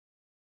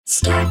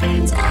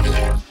Scarpins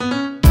Avenue.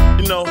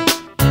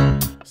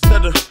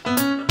 Instead of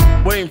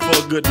waiting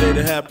for a good day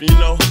to happen,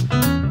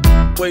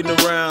 waiting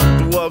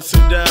around through ups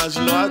and downs,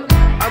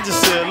 I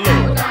just said, look.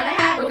 We're gonna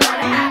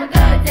have a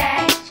good day.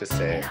 Let's just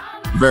say it.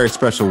 Very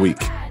special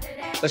week.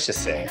 Let's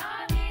just say it.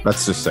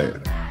 Let's just say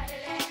it.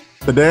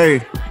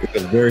 Today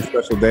is a very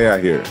special day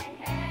out here.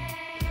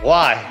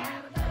 Why?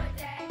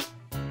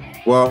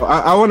 Well,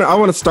 I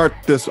want to start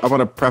this. I want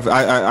to preface.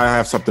 I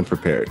have something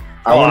prepared.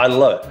 I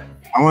love it.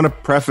 I want to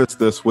preface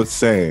this with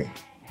saying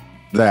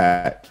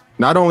that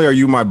not only are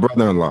you my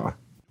brother-in-law,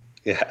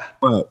 Yeah.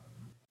 but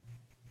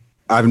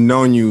I've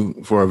known you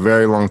for a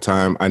very long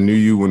time. I knew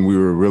you when we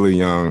were really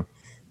young.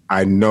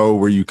 I know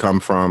where you come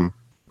from.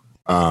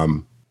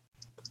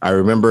 I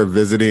remember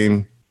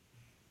visiting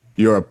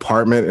your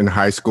apartment in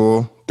high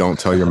school. Don't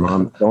tell your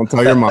mom. Don't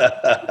tell your mom.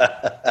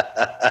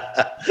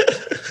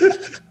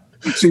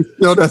 She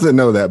still doesn't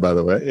know that, by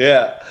the way.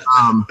 Yeah.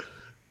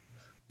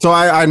 So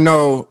I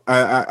know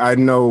I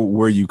know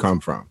where you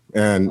come from,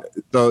 and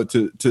so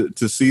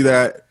to see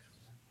that,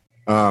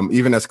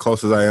 even as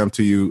close as I am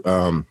to you,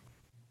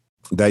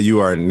 that you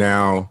are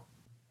now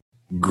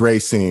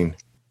gracing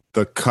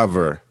the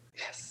cover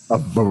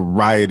of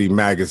Variety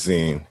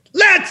magazine.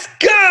 Let's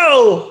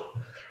go.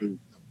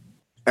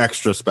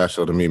 Extra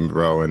special to me,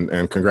 bro,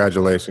 and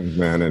congratulations,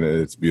 man, and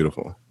it's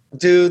beautiful.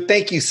 Dude,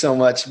 thank you so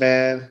much,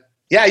 man.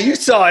 Yeah, you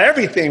saw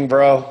everything,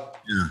 bro.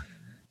 Yeah.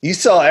 You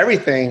saw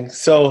everything.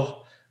 So,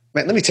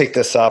 man, let me take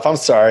this off. I'm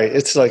sorry.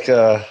 It's like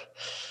man,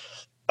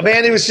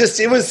 man,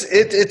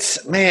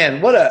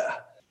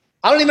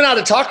 I don't even know how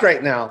to talk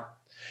right now.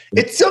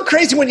 It's so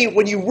crazy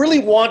when you really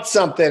want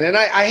something. And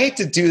I hate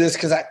to do this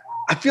because I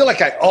feel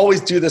like I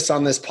always do this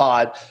on this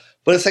pod,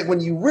 but it's like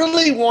when you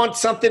really want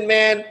something,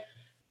 man,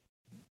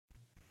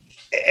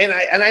 and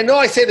I know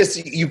I say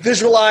this, you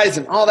visualize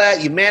and all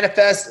that, you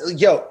manifest.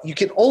 Yo, you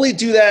can only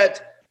do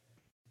that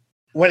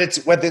when it's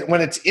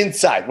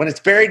inside, when it's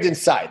buried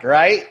inside,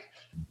 right?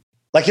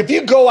 Like if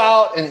you go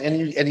out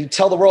and you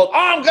tell the world, oh,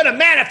 I'm gonna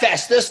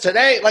manifest this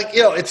today, like,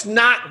 it's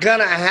not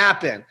gonna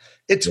happen.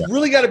 It's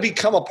really got to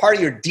become a part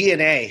of your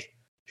DNA.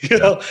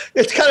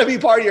 It's got to be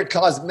part of your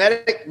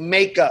cosmetic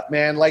makeup,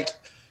 man. Like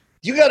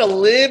you got to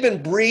live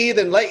and breathe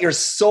and let your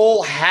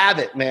soul have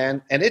it,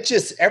 man. And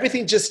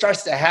everything just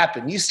starts to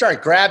happen. You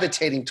start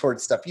gravitating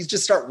towards stuff. You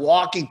just start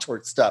walking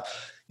towards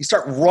stuff. You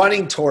start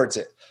running towards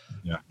it.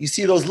 Yeah. You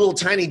see those little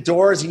tiny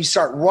doors and you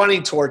start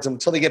running towards them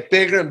until they get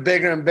bigger and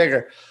bigger and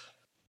bigger.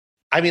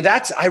 I mean,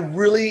 that's how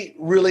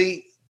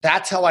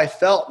I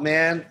felt,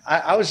 man.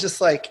 I was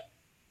just like,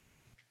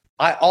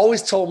 I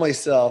always told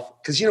myself,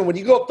 because, when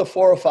you go up the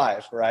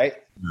 405, right?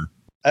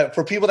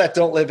 For people that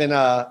don't live in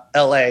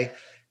LA,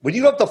 when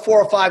you go up the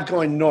 405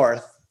 going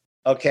north,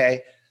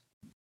 okay,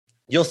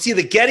 you'll see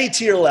the Getty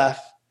to your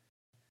left.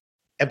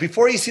 And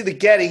before you see the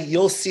Getty,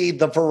 you'll see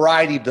the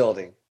Variety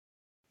building.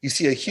 You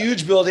see a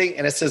huge building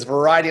and it says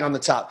Variety on the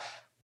top.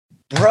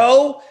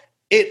 Bro,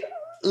 it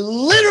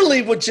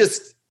literally would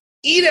just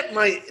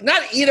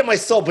not eat at my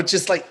soul, but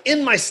just like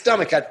in my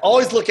stomach. I'd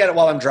always look at it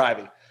while I'm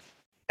driving.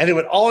 And it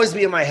would always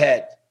be in my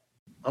head.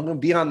 I'm going to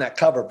be on that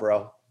cover,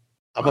 bro.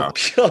 I'm going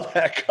to be on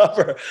that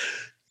cover.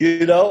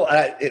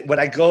 When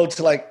I go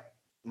to like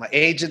my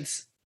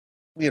agents,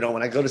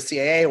 when I go to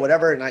CAA or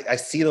whatever, and I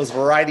see those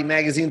Variety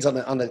magazines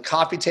on the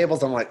coffee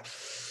tables, I'm like,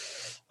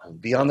 I'll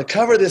be on the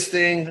cover of this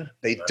thing.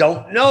 They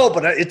don't know,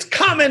 but it's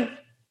coming.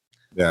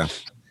 Yeah.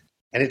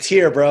 And it's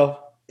here, bro.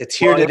 It's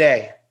here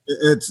today.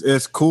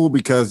 It's cool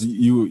because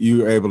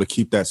you're able to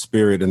keep that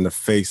spirit in the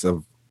face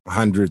of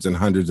hundreds and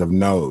hundreds of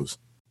no's.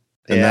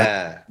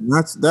 And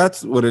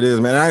that's what it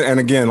is, man. And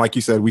again, like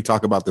you said, we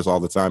talk about this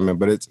all the time, man.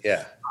 But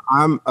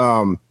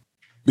I'm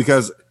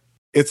because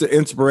it's an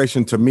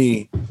inspiration to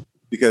me.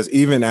 Because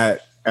even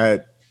at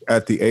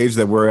the age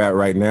that we're at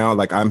right now,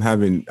 like I'm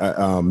having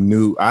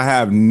I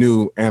have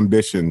new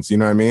ambitions. You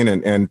know what I mean?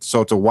 And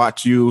so to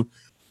watch you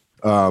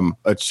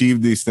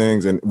achieve these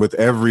things, and with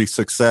every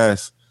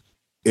success,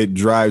 it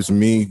drives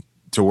me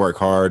to work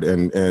hard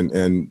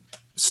and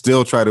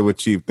still try to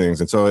achieve things.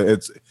 And so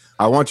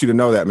I want you to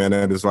know that, man.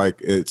 And it's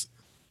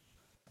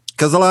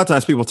because a lot of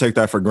times people take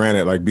that for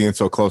granted, like being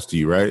so close to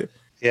you, right?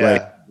 Yeah.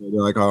 Like,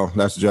 they're like, oh,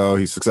 that's Joe.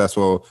 He's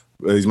successful.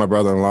 He's my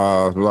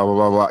brother-in-law, blah, blah,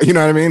 blah, blah. You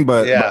know what I mean?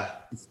 But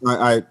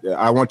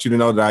I want you to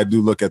know that I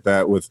do look at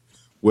that with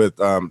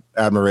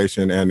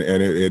admiration, and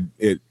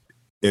it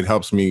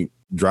helps me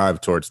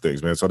drive towards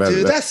things, man. So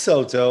that's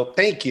so dope.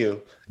 Thank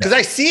you. Because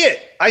I see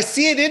it. I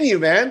see it in you,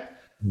 man.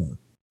 Yeah.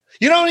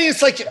 You know what I mean?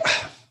 It's like,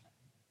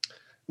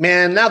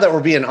 man, now that we're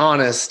being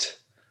honest,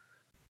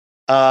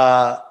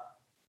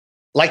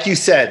 like you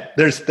said,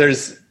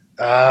 there's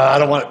I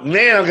don't want,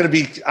 man, I'm going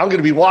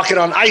to be walking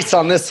on ice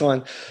on this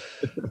one.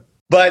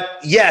 But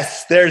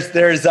yes, there's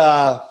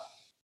fuck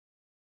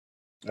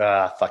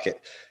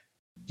it.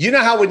 You know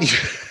how when you,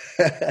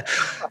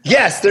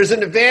 yes, there's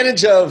an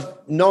advantage of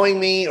knowing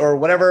me or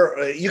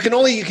whatever. You can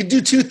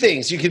do two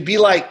things. You could be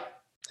like,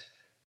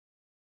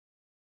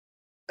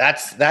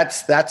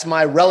 that's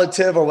my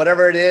relative or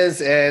whatever it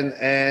is.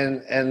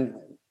 And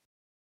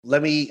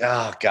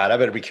oh God, I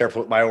better be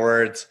careful with my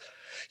words.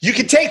 You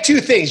can take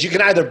two things. You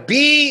can either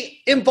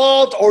be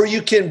involved or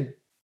you can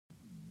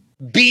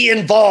be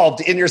involved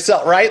in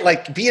yourself, right?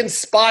 Like be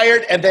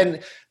inspired and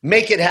then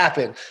make it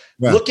happen.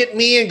 Yeah. Look at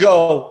me and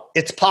go,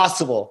 it's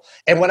possible.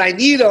 And when I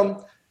need them,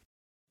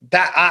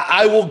 that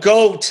I will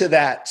go to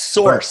that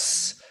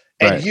source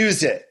and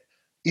use it.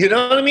 You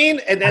know what I mean?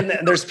 And then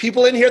there's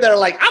people in here that are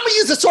like, I'm gonna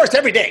use the source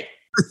every day.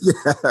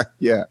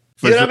 Yeah.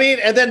 You know what I mean?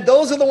 And then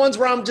those are the ones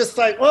where I'm just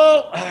like,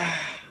 well,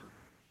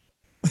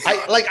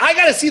 I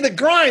got to see the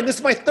grind. This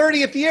is my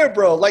 30th year,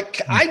 bro.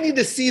 Like, I need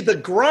to see the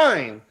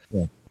grind.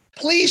 Yeah.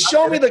 Please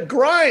show me the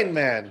grind,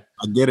 man.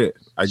 I get it.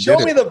 Show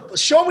me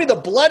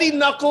the bloody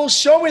knuckles.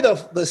 Show me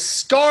the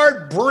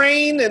scarred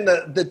brain and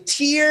the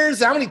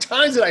tears. How many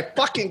times did I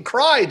fucking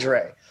cry,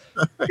 Dre?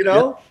 You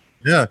know?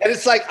 Yeah. And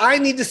it's like, I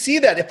need to see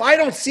that. If I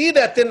don't see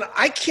that, then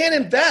I can't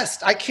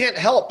invest. I can't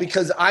help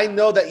because I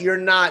know that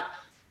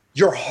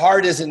your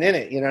heart isn't in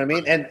it. You know what I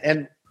mean?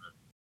 And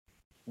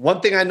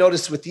one thing I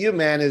noticed with you,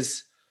 man,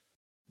 is,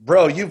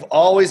 bro, you've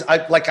always,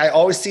 I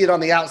always see it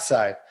on the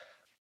outside.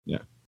 Yeah.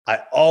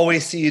 I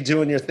always see you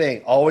doing your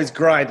thing, always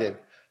grinding,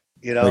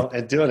 you know,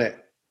 and doing it.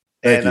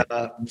 Thank you.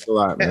 Thanks a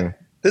lot, man.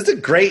 This is a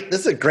great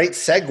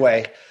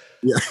segue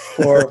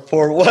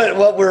for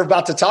what we're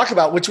about to talk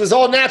about, which was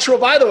all natural,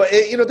 by the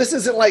way. This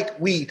isn't like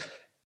we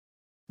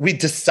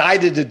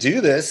decided to do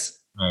this,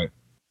 right?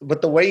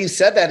 But the way you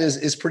said that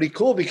is pretty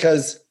cool,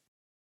 because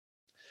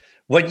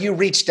when you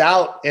reached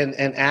out and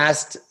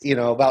asked,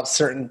 about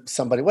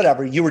somebody,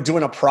 whatever, you were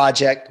doing a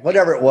project,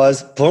 whatever it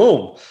was,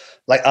 boom,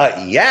 like,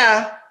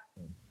 yeah,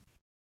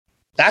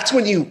 that's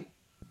when you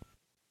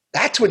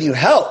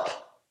help.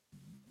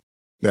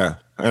 Yeah.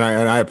 And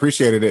I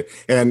appreciated it.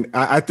 And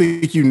I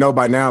think,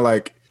 by now,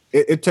 like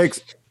it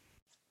takes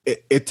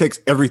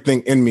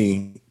everything in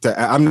me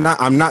I'm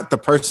not the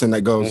person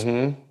that goes,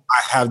 I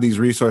have these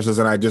resources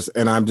and I'm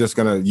just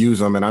going to use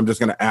them and I'm just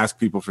going to ask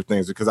people for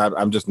things, because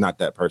I'm just not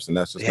that person.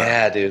 That's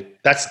just dude,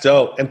 that's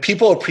dope. And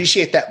people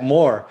appreciate that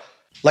more.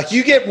 Like,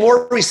 you get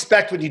more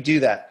respect when you do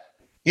that.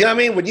 You know what I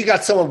mean? When you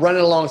got someone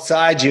running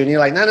alongside you and you're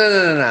like, no,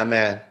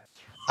 man,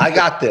 I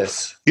got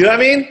this. You know what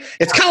I mean?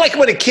 It's kind of like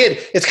when a kid,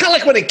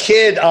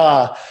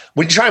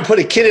 when you try and put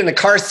a kid in a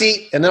car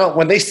seat, and then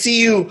when they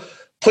see you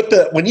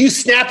when you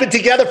snap it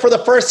together for the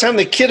first time,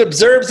 the kid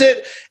observes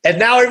it. And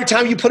now every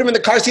time you put him in the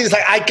car seat, it's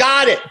like, I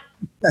got it.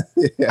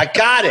 I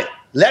got it.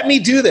 Let me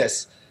do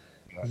this.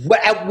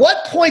 At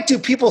what point do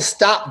people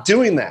stop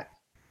doing that?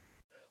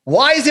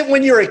 Why is it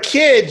when you're a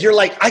kid, you're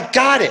like, I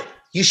got it.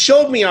 You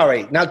showed me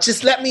already. Now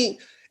just let me,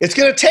 it's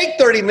going to take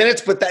 30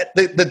 minutes, but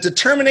the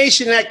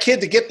determination in that kid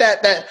to get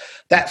that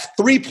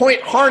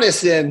 3-point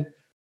harness in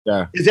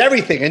is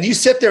everything. And you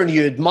sit there and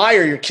you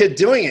admire your kid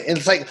doing it. And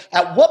it's like,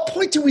 at what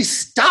point do we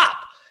stop?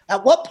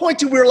 At what point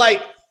do we're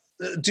like,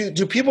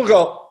 do people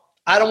go,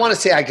 I don't want to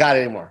say I got it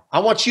anymore. I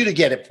want you to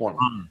get it for me.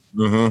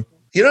 Mm-hmm.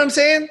 You know what I'm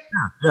saying?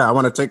 Yeah. I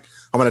want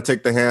to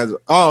take the hands.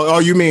 Oh,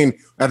 you mean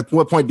at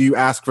what point do you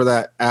ask for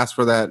that?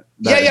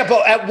 Yeah.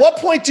 But at what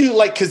point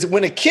because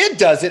when a kid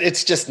does it,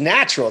 it's just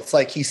natural. It's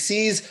like he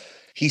sees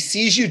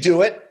you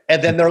do it.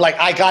 And then they're like,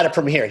 I got it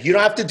from here. You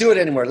don't have to do it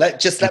anymore.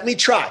 Let me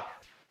try.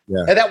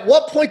 Yeah. And at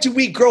what point do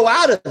we grow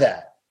out of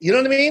that? You know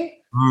what I mean?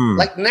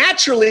 Like,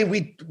 naturally,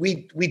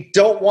 we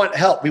don't want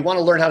help. We want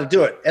to learn how to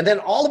do it. And then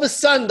all of a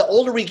sudden, the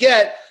older we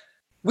get,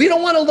 we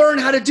don't want to learn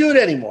how to do it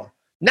anymore.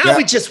 Now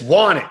we just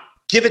want it.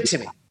 Give it to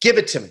me. Give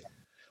it to me.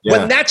 Yeah.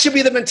 When that should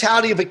be the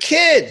mentality of a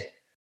kid.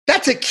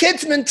 That's a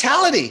kid's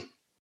mentality.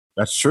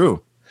 That's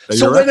true.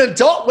 So when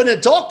an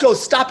adult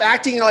goes, stop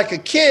acting like a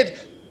kid,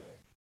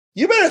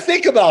 you better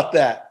think about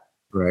that.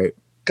 Right.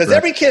 Because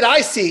every kid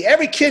I see,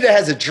 every kid that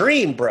has a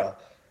dream, bro.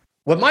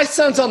 When my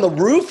son's on the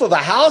roof of a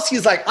house,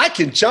 he's like, I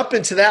can jump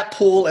into that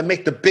pool and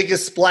make the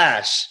biggest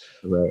splash.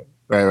 Right.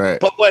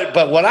 But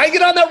when I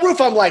get on that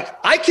roof, I'm like,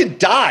 I can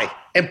die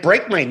and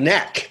break my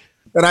neck.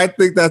 And I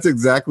think that's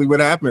exactly what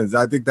happens.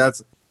 I think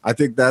that's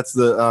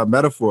the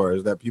metaphor,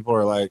 is that people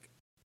are like,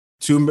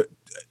 too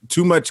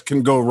much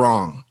can go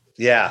wrong.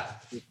 Yeah.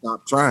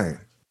 Stop trying.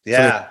 Yeah.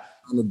 So they're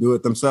trying to do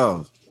it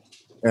themselves.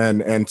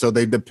 And so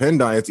they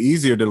depend on, it's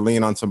easier to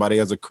lean on somebody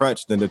as a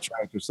crutch than to try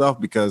it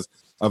yourself because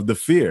of the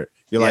fear.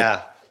 You're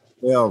like,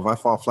 if I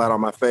fall flat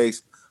on my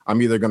face,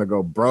 I'm either going to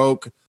go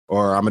broke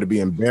or I'm going to be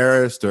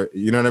embarrassed, or,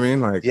 you know what I mean?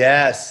 Like,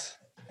 yes.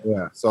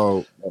 Yeah.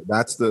 So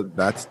that's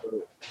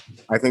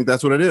I think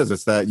that's what it is.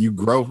 It's that you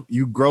grow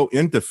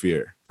into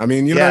fear. I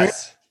mean, you know what I mean?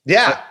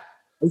 Yeah.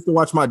 I used to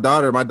watch my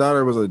daughter. My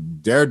daughter was a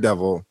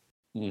daredevil.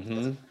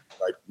 Mm-hmm.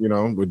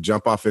 Like, would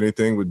jump off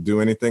anything, would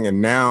do anything.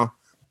 And now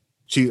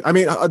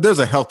there's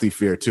a healthy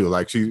fear too.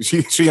 Like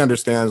she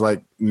understands,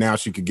 like, now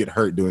she could get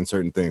hurt doing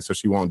certain things, so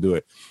she won't do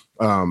it.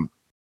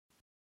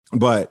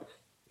 But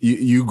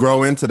you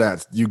grow into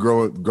that. You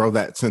grow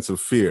that sense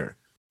of fear,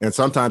 and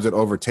sometimes it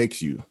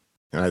overtakes you.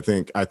 And I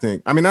think,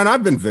 and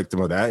I've been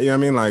victim of that. You know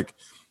what I mean? Like,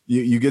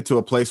 you get to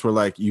a place where,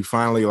 like, you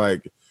finally,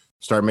 like,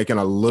 start making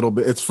a little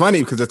bit. It's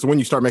funny because it's when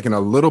you start making a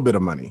little bit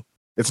of money.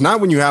 It's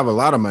not when you have a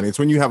lot of money. It's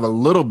when you have a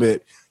little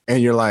bit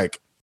and you're like,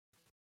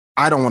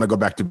 I don't want to go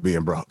back to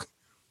being broke.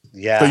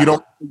 Yeah. So you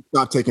don't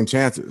stop taking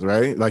chances,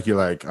 right? Like you're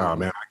like, oh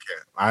man,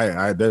 I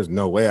can't. There's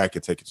no way I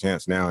could take a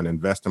chance now and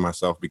invest in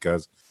myself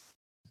because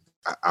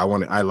I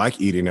like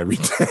eating every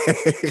day.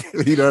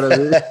 You know what I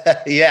mean?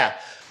 Yeah.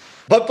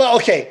 But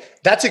okay,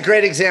 that's a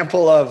great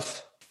example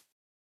of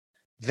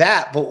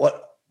that.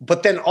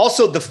 But then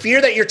also the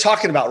fear that you're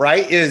talking about,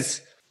 right,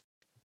 is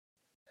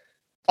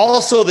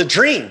also the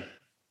dream,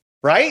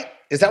 right?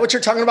 Is that what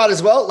you're talking about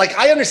as well? Like,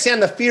 I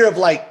understand the fear of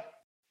like,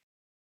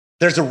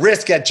 there's a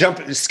risk at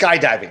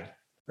skydiving,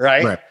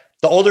 right?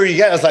 The older you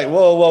get, it's like,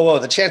 whoa.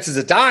 The chances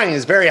of dying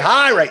is very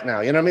high right now.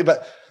 You know what I mean?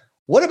 But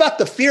what about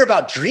the fear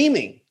about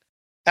dreaming?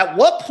 At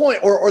what point,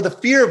 or the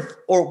fear of,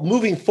 or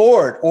moving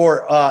forward,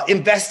 or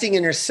investing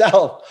in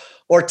yourself,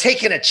 or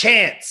taking a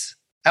chance?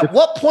 At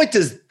what point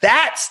does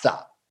that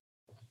stop?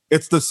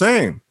 It's the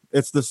same.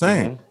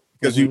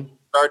 Because you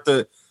start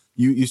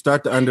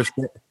to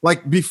understand.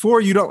 Like before,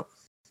 you don't.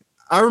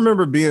 I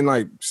remember being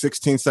like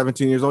 16,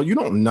 17 years old. You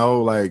don't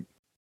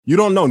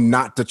know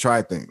not to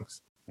try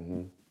things.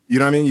 Mm-hmm. You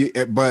know what I mean?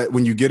 But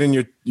when you get in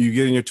your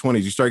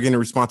 20s, you start getting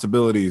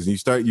responsibilities,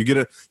 and you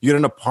get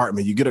an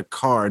apartment, you get a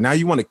car. Now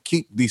you want to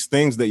keep these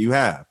things that you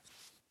have.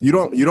 You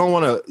don't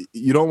want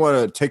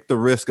to take the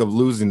risk of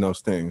losing those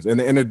things.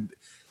 And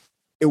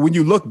when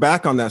you look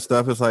back on that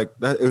stuff, it's like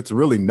that. It's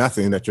really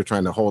nothing that you're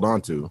trying to hold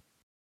on to.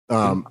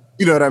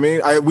 You know what I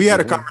mean? We had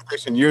a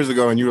conversation years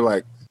ago, and you were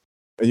like,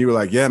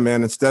 yeah,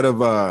 man. Instead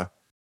of a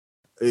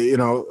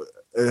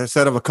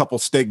couple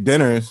steak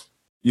dinners,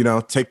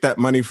 take that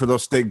money for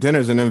those steak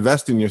dinners and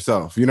invest in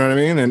yourself. You know what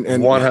I mean?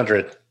 And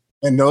 100.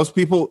 And those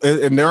people,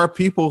 and there are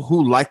people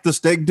who like the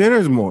steak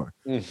dinners more.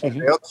 Mm-hmm.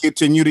 They'll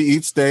continue to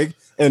eat steak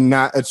and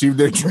not achieve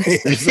their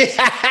dreams.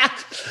 Yeah.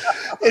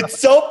 It's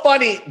so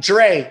funny,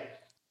 Dre.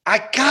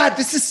 God,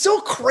 this is so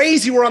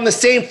crazy. We're on the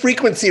same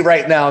frequency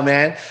right now,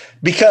 man.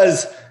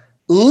 Because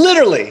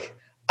literally,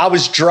 I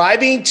was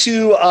driving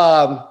to.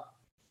 I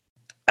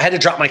had to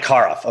drop my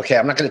car off. Okay,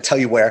 I'm not going to tell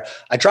you where.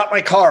 I dropped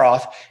my car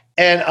off.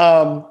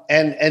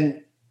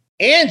 And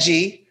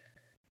Angie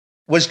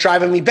was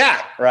driving me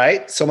back,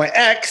 right? So my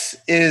ex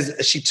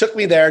she took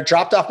me there,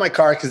 dropped off my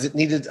car because it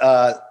needed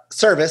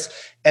service,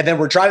 and then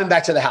we're driving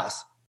back to the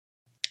house.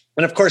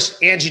 And of course,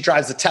 Angie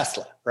drives a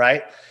Tesla,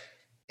 right?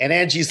 And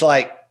Angie's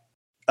like,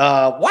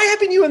 why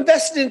haven't you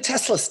invested in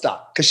Tesla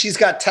stock? Because she's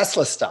got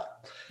Tesla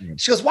stock. Mm-hmm.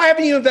 She goes, why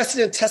haven't you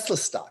invested in Tesla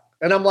stock?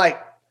 And I'm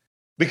like,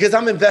 because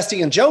I'm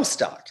investing in Joe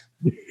stock.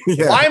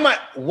 Yeah. Why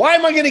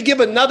am I going to give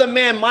another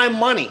man my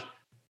money?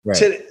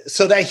 Right.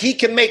 So that he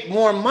can make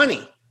more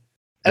money?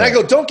 And right. I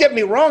go, don't get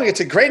me wrong, it's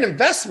a great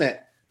investment,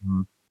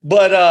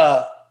 but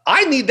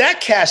I need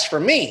that cash for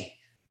me.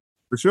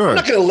 For sure. I'm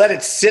not going to let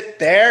it sit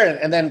there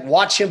and then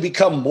watch him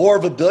become more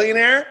of a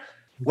billionaire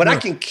when I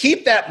can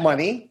keep that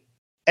money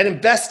and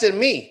invest in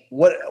me.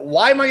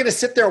 Why am I going to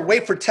sit there and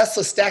wait for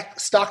Tesla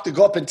stock to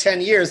go up in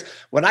 10 years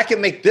when I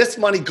can make this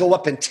money go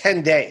up in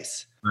 10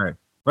 days? Right.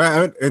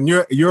 Right. And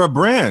you're a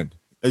brand.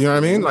 You know what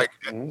I mean? Like,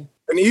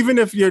 and even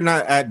if you're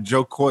not at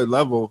Joe Coy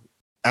level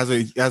as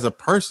a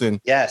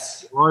person,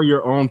 yes, you are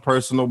your own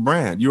personal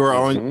brand. You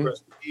are your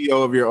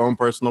CEO of your own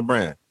personal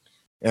brand.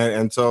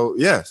 And so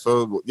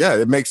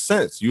it makes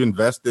sense. You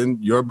invest in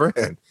your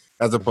brand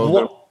as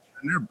opposed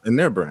to in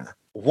their brand.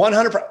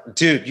 100%.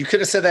 Dude, you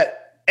couldn't have said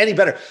that any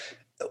better.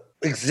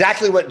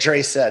 Exactly what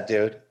Dre said,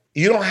 dude.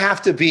 You don't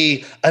have to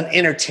be an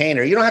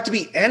entertainer. You don't have to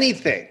be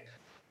anything.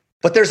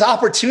 But there's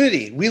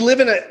opportunity. We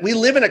live in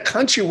a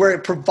country where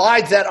it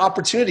provides that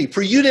opportunity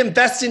for you to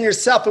invest in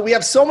yourself. And we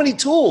have so many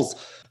tools.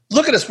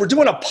 Look at us. We're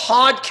doing a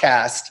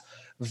podcast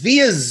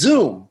via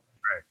Zoom.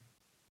 Right.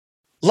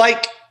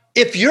 Like,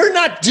 if you're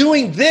not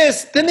doing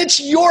this, then it's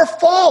your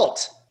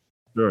fault.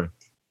 Sure.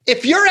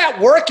 If you're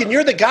at work and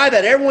you're the guy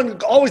that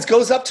everyone always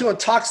goes up to and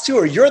talks to,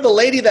 or you're the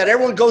lady that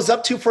everyone goes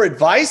up to for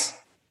advice,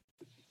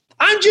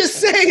 I'm just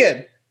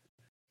saying,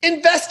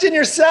 invest in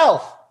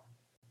yourself.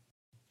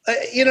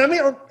 You know what I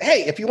mean? Or,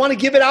 hey, if you want to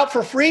give it out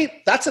for free,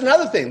 that's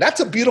another thing. That's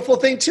a beautiful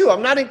thing too.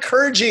 I'm not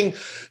encouraging,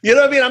 you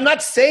know what I mean? I'm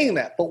not saying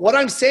that. But what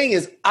I'm saying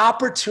is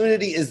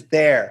opportunity is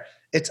there.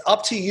 It's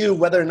up to you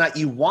whether or not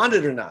you want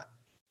it or not.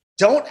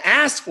 Don't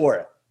ask for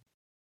it.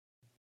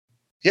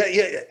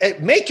 Yeah,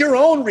 make your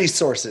own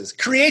resources.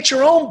 Create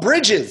your own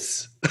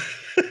bridges.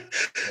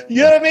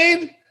 You know what I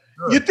mean?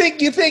 Sure. You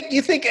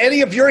think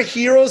any of your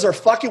heroes are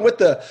fucking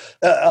with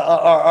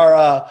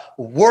are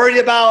worried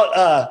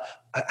about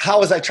how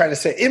was I trying to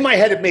say? In my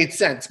head, it made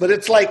sense, but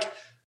it's like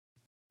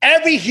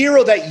every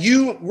hero that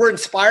you were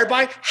inspired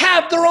by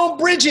have their own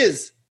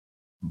bridges.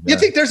 Yeah. You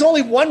think there's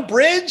only one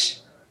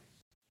bridge?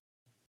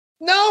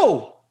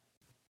 No.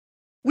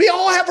 We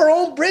all have our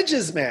own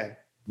bridges, man.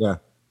 Yeah.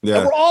 Yeah.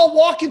 And we're all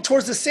walking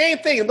towards the same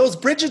thing. And those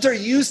bridges are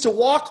used to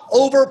walk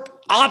over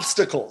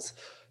obstacles,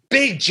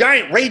 big,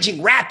 giant,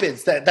 raging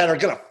rapids that are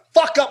going to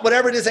fuck up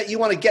whatever it is that you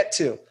want to get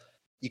to.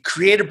 You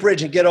create a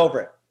bridge and get over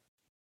it.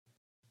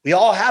 We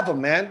all have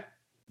them, man.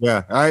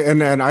 Yeah,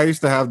 I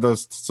used to have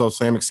those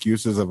same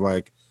excuses of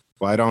like,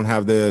 well, I don't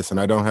have this and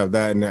I don't have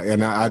that,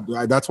 and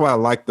I that's why I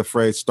like the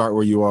phrase "start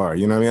where you are."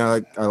 You know what I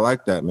mean? I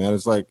like that, man.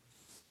 It's like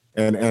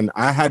And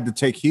I had to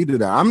take heed of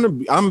that.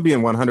 I'm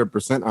being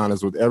 100%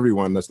 honest with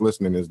everyone that's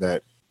listening, is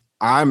that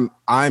I'm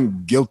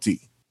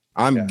guilty.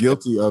 I'm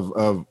guilty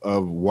of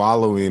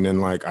wallowing in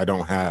like I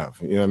don't have.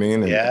 You know what I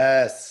mean?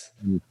 Yes.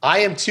 I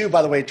am too,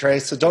 by the way, Trey.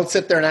 So don't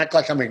sit there and act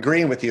like I'm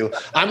agreeing with you.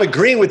 I'm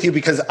agreeing with you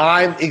because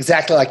I'm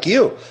exactly like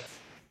you.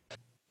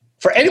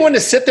 For anyone to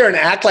sit there and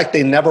act like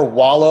they never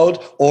wallowed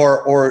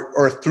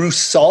or threw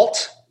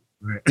salt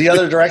the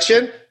other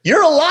direction,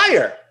 you're a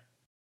liar.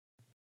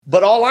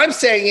 But all I'm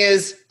saying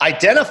is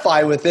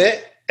identify with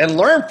it and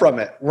learn from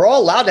it. We're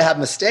all allowed to have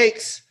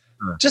mistakes.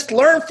 Sure. Just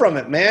learn from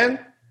it, man.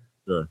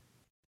 Sure.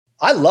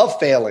 I love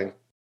failing.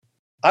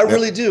 I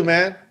really do,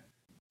 man.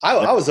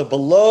 I was a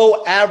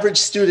below average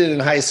student in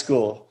high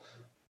school.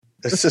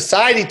 The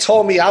society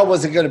told me I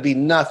wasn't going to be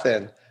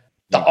nothing.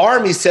 The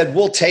Army said,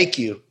 we'll take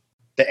you.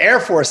 The Air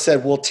Force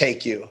said, we'll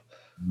take you.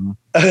 You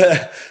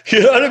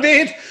know what I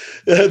mean?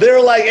 They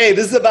were like, hey,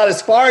 this is about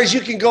as far as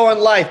you can go in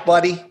life,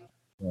 buddy.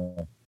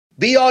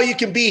 Be all you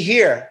can be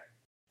here.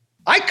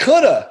 I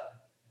could have.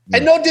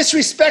 And no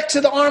disrespect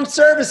to the armed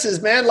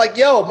services, man. Like,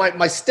 yo, my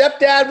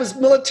stepdad was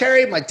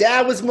military. My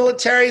dad was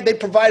military. They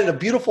provided a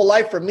beautiful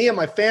life for me and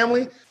my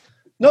family.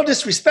 No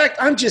disrespect.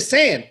 I'm just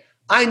saying,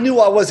 I knew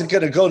I wasn't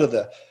going to go to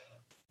the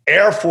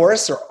Air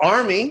Force or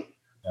Army.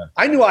 Yeah.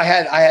 I knew I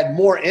had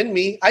more in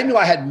me. I knew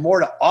I had more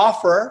to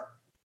offer.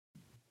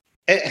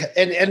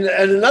 And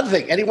another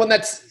thing, anyone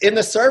that's in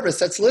the service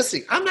that's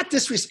listening, I'm not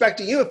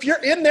disrespecting you. If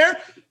you're in there,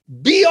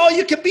 be all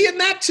you can be in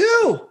that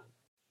too.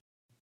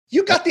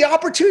 You got the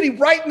opportunity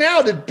right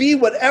now to be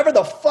whatever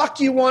the fuck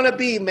you want to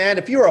be, man.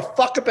 If you were a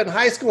fuck up in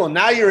high school and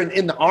now you're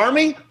in the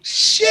Army,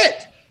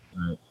 shit.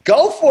 Right.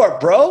 Go for it,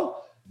 bro.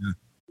 Yeah.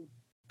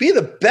 Be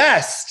the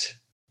best.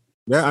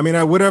 Yeah, I mean,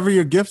 whatever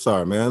your gifts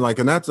are, man. Like,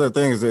 and that's the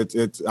thing, is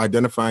it's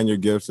identifying your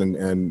gifts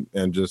and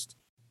just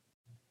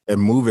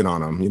moving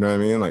on them. You know what I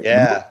mean? Like,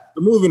 yeah,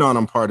 the moving on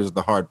them part is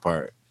the hard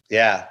part.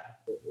 Yeah,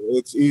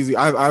 it's easy.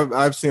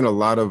 I've seen a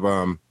lot of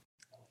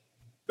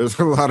there's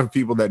a lot of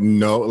people that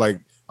know, like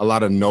a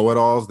lot of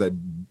know-it-alls that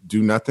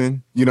do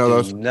nothing. You know,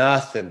 those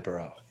nothing,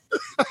 bro.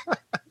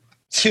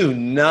 Do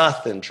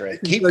nothing, Trey.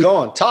 Keep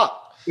going.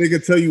 Talk. They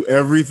can tell you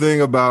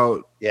everything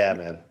about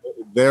man,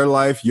 their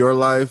life, your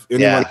life.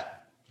 Anyone,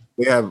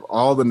 they have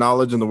all the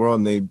knowledge in the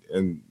world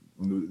and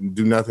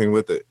do nothing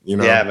with it. You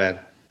know? Yeah, man.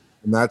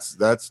 And that's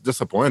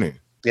disappointing.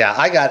 Yeah,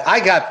 I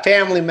got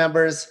family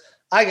members.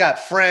 I got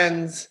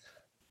friends.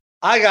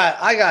 I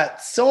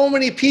got so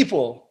many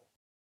people.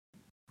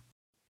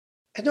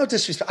 And no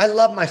disrespect, I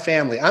love my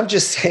family. I'm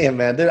just saying,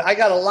 man, I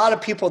got a lot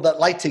of people that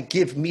like to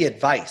give me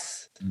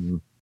advice. Mm-hmm.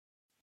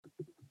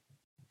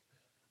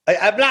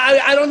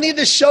 I don't need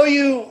to show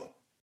you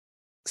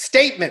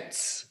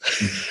statements,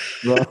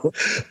 but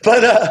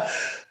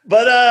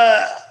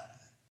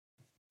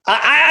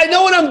I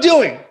know what I'm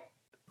doing.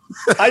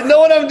 I know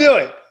what I'm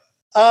doing.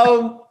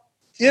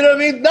 You know what I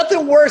mean?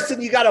 Nothing worse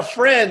than you got a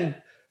friend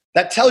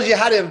that tells you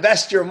how to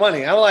invest your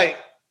money. I'm like,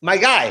 my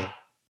guy,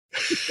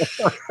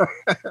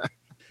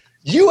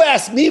 you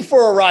asked me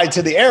for a ride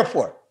to the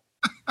airport.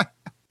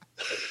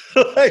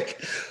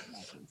 Like,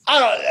 I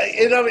don't,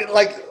 you know what I mean?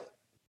 Like,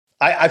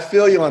 I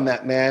feel you on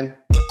that, man.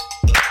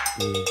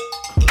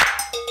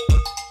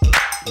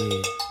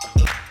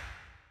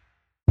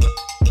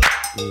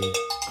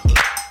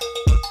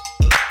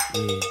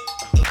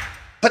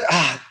 But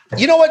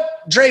you know what,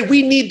 Dre?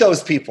 We need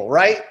those people,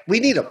 right? We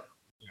need them.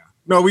 Yeah.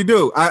 No, we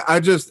do. I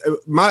just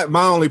my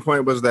only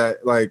point was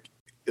that like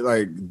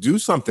do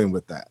something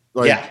with that.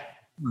 Like, yeah.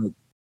 Like,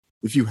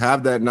 if you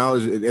have that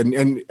knowledge,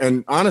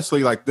 and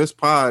honestly, like this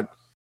pod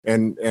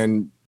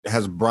and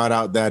has brought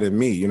out that in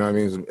me. You know what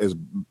I mean?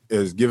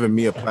 Is giving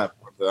me a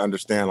platform to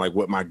understand like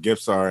what my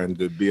gifts are and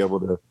to be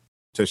able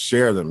to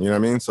share them. You know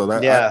what I mean? So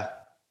that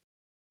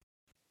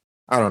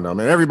I don't know,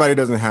 man. Everybody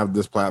doesn't have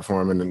this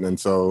platform, and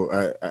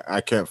so I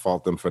can't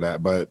fault them for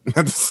that. But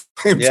at the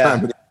same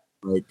time,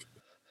 like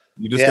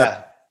you just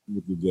got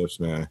with your gifts,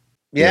 man.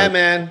 Yeah,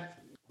 man.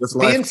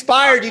 Be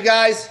inspired, you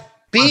guys.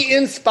 Be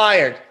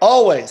inspired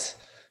always,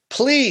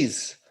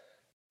 please.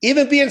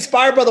 Even be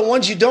inspired by the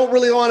ones you don't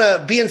really want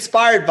to be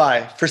inspired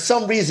by. For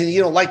some reason, you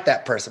don't like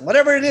that person.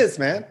 Whatever it is,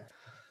 man.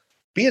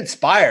 Be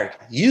inspired.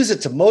 Use it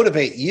to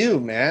motivate you,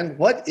 man.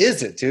 What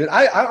is it, dude?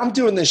 I'm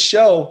doing this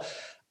show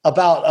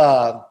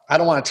about I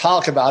don't want to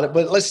talk about it,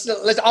 but let's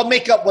I'll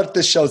make up what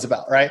this show's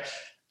about, right?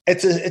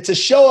 It's a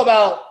show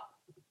about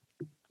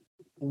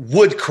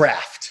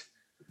woodcraft.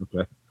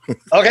 Okay.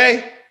 Okay?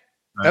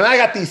 Right. And I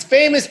got these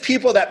famous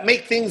people that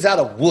make things out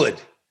of wood.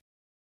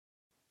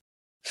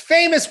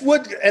 Famous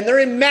wood, and they're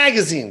in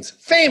magazines.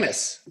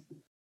 Famous.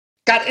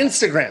 Got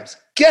Instagrams.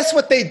 Guess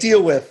what they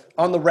deal with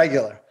on the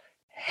regular?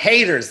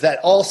 Haters that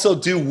also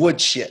do wood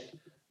shit.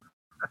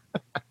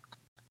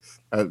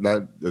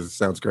 That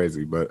sounds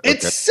crazy, but okay.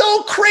 It's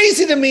so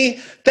crazy to me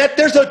that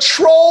there's a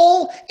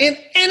troll in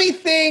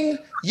anything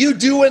you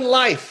do in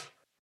life.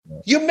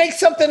 You make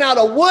something out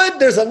of wood,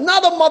 there's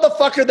another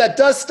motherfucker that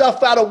does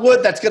stuff out of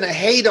wood that's going to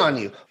hate on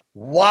you.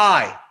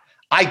 Why?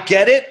 I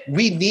get it.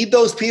 We need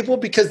those people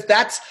because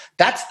that's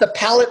the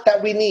palette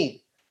that we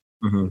need.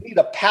 You need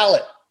a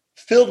palette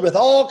filled with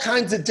all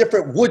kinds of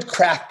different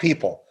woodcraft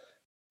people.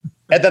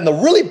 And then the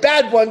really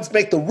bad ones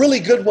make the really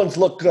good ones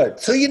look good.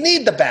 So you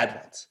need the bad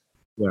ones.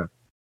 Yeah.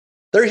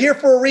 They're here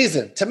for a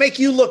reason, to make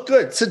you look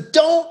good. So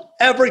don't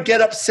ever get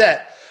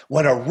upset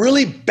when a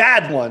really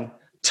bad one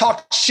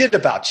talks shit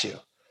about you.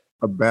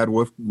 A bad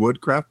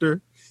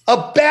woodcrafter?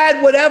 A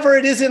bad whatever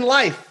it is in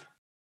life.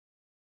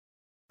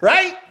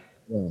 Right?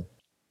 Yeah.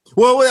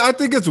 Well, I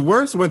think it's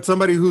worse when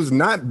somebody who's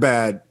not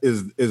bad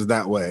is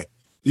that way.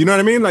 You know what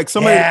I mean? Like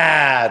somebody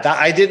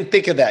I didn't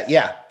think of that.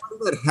 Yeah.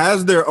 that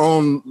has their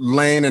own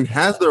lane and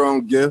has their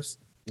own gifts.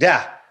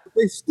 Yeah.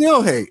 They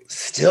still hate.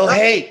 That's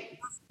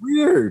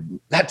Weird.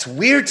 That's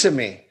weird to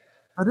me.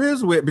 That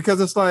is weird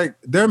because it's like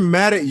they're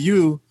mad at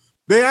you.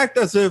 They act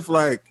as if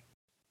like,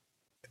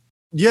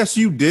 yes,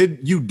 you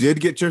did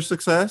get your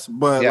success,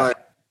 but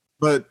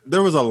but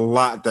there was a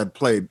lot that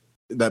played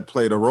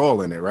a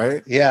role in it,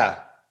 right? Yeah.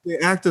 They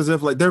act as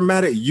if like they're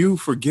mad at you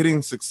for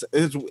getting success.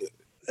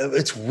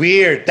 It's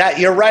weird. That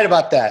you're right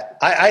about that.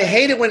 I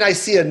hate it when I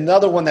see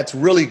another one that's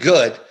really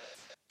good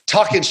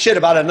talking shit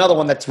about another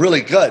one that's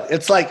really good.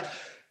 It's like,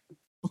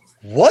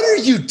 what are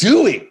you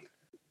doing?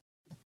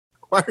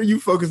 Why are you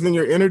focusing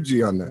your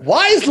energy on that?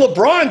 Why is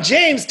LeBron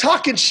James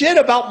talking shit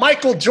about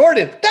Michael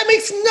Jordan? That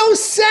makes no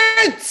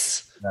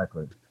sense.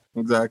 Exactly.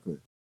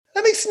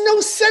 That makes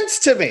no sense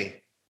to me.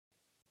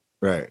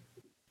 Right.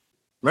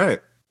 I'm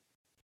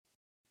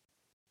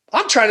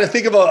trying to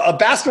think of a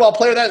basketball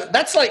player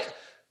that's like,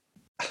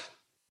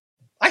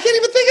 I can't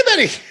even think of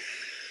any.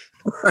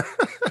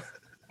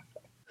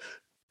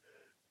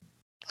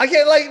 I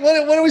can't, like,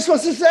 what are we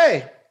supposed to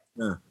say?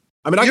 Yeah.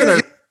 I mean, I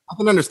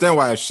can understand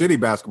why a shitty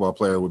basketball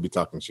player would be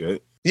talking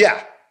shit.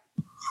 Yeah,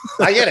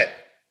 I get it.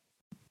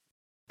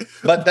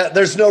 But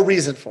there's no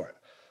reason for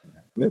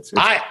it.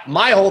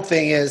 My whole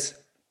thing is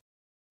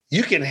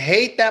you can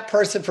hate that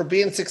person for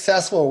being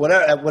successful or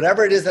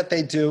whatever it is that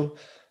they do.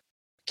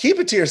 Keep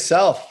it to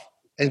yourself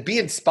and be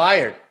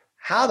inspired.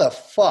 How the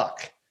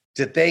fuck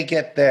did they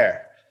get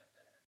there?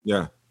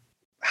 Yeah.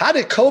 How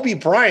did Kobe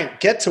Bryant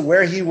get to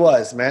where he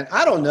was, man?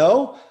 I don't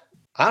know.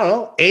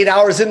 8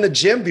 hours in the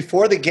gym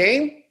before the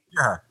game?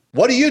 Yeah.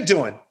 What are you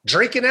doing?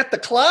 Drinking at the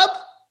club?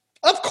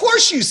 Of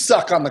course you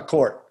suck on the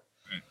court.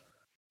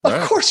 Right.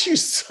 Of course you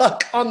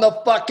suck on the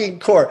fucking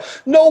court.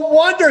 No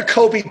wonder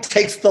Kobe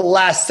takes the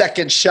last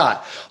second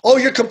shot. Oh,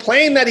 you're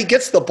complaining that he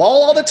gets the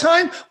ball all the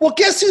time? Well,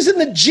 guess who's in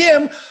the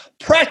gym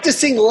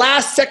practicing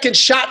last second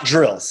shot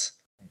drills?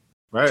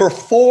 Right. For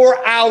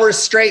 4 hours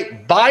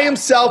straight by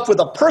himself with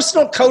a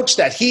personal coach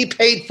that he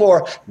paid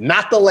for,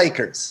 not the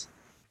Lakers.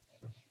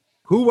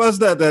 Who was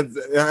that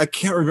I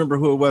can't remember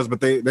who it was,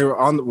 but they were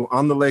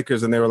on the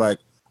Lakers and they were like,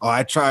 oh,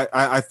 I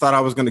thought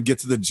I was going to get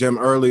to the gym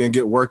early and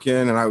get work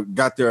in, and I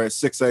got there at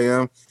 6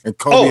 a.m. and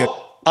Kobe.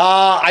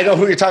 I know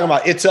who you're talking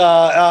about. It's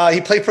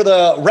he played for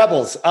the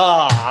Rebels.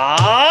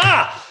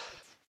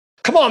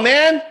 Come on,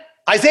 man.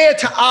 Isaiah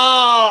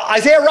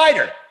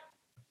Ryder.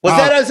 Was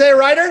that Isaiah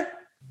Ryder?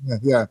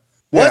 Yeah.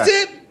 Was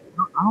it?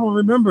 I don't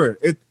remember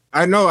it.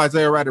 I know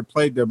Isaiah Ryder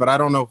played there, but I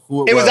don't know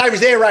who it was. It was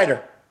Isaiah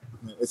Ryder.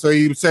 So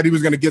he said he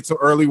was going to get some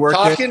early work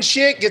Talking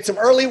shit, get some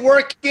early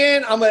work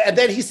in. And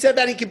then he said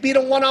that he could beat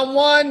him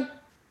one-on-one.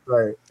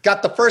 Right.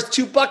 Got the first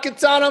 2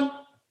 buckets on him.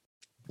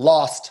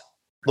 Lost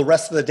the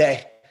rest of the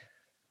day.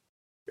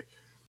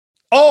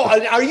 Oh,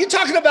 are you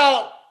talking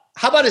about,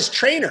 how about his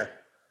trainer?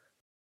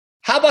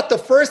 How about the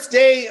first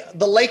day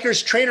the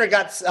Lakers trainer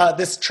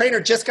this trainer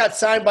just got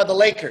signed by the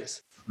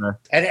Lakers. Right.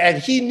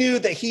 And he knew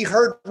that he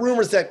heard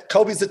rumors that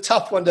Kobe's a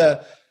tough one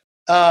to,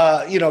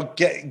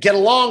 get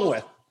along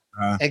with.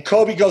 And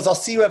Kobe goes, I'll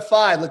see you at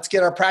 5. Let's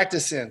get our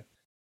practice in.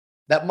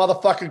 That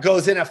motherfucker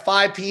goes in at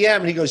 5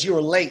 p.m. and he goes, you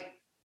were late.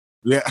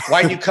 Yeah.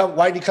 Why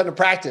didn't you come to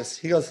practice?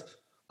 He goes,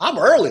 I'm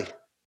early.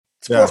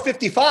 It's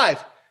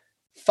 4:55.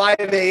 5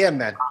 a.m.,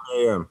 man.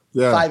 5 a.m.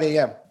 Yeah. 5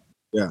 a.m.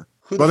 Yeah.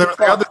 Who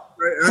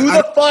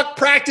the fuck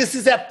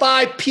practices at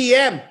 5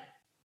 p.m.?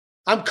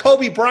 I'm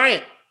Kobe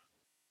Bryant.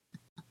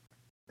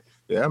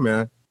 Yeah,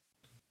 man.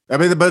 I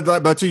mean,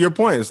 but to your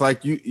point, it's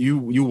like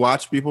you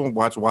watch people,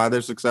 watch why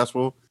they're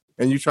successful,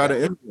 and you try to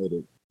emulate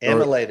it.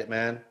 Emulate it,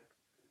 man.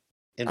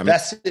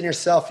 Invest in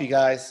yourself, you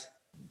guys.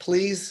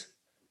 Please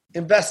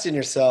invest in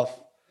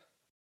yourself.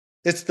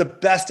 It's the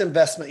best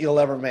investment you'll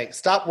ever make.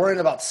 Stop worrying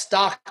about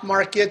stock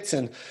markets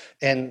and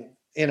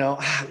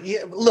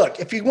look,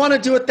 if you want to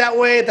do it that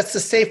way, that's the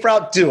safe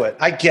route, do it.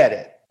 I get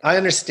it. I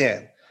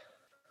understand.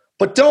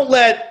 But don't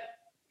let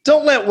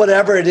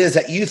whatever it is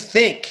that you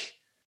think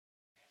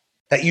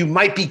that you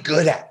might be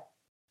good at.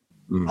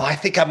 Oh, I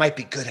think I might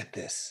be good at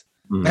this.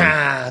 Mm-hmm.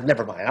 Nah,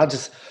 never mind.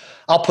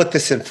 I'll put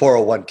this in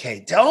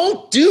 401k.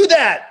 Don't do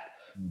that.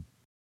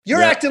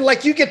 You're acting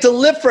like you get to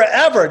live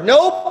forever.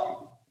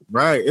 Nope.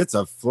 Right. It's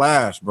a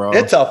flash, bro.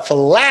 It's a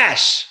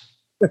flash.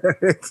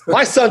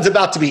 My son's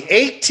about to be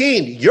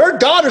 18. Your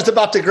daughter's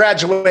about to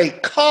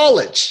graduate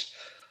college.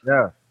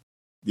 Yeah.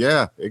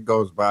 Yeah. It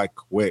goes by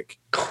quick.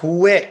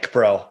 Quick,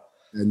 bro.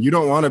 And you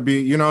don't want to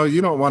be, you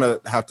don't want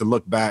to have to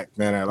look back,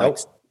 man, at like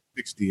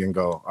 60 and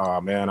go, oh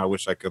man, I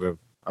wish I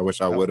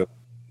would have.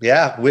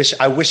 Yeah,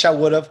 I wish I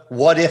would have.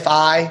 What if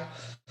I?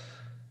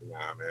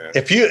 Nah, man.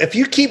 If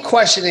you keep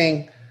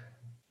questioning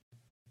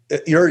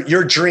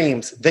your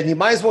dreams, then you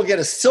might as well get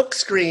a silk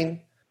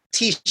screen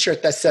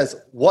T-shirt that says,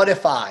 "What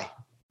if I?"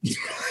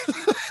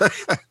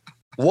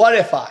 What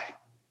if I?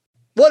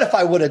 What if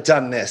I would have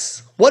done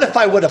this? What if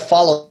I would have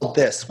followed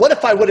this? What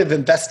if I would have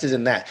invested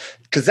in that?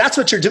 Because that's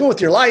what you're doing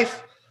with your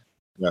life.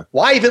 Yeah.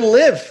 Why even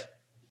live?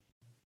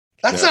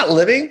 That's not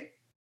living.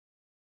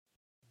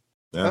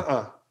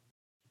 Yeah.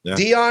 Yeah.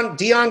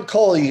 Deon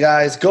Cole, you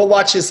guys, go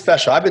watch his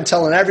special. I've been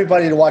telling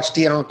everybody to watch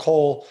Deon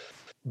Cole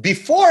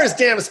before his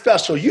damn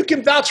special. You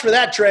can vouch for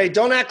that, Dre.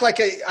 Don't act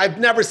like I've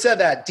never said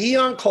that.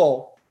 Deon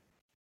Cole,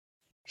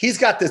 he's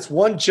got this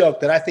one joke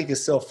that I think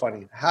is so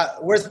funny.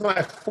 Where's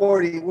my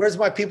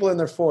people in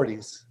their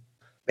 40s?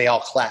 They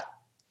all clap.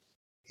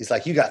 He's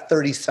like, you got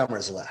 30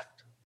 summers left.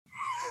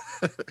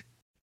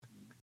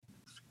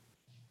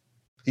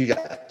 You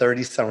got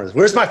 30 summers.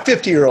 Where's my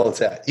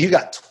 50-year-olds at? You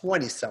got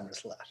 20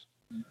 summers left.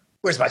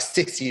 Where's my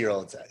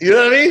 60-year-olds at? You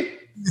know what I mean?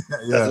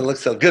 Yeah. Doesn't look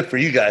so good for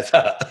you guys,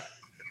 huh?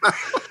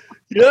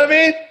 You know what I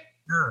mean?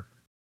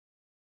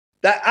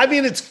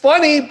 Yeah. It's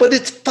funny, but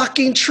it's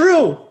fucking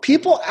true.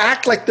 People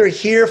act like they're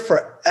here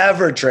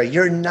forever, Dre.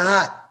 You're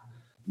not.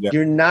 Yeah.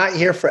 You're not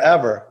here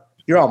forever.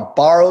 You're on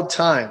borrowed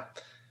time.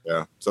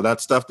 Yeah. So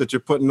that stuff that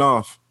you're putting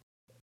off,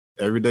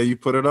 every day you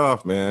put it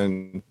off,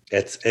 man.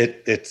 It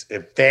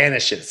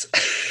vanishes.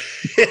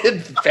 It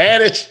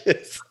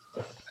vanishes.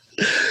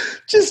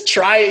 Just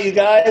try it, you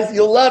guys.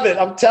 You'll love it.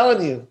 I'm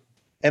telling you.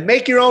 And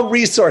make your own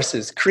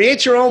resources.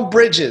 Create your own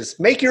bridges.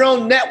 Make your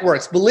own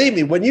networks. Believe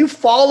me, when you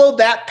follow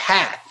that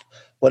path,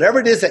 whatever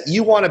it is that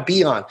you want to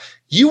be on,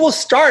 you will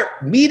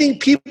start meeting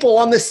people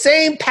on the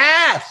same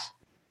path.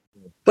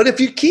 But if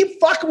you keep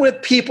fucking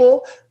with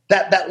people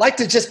that like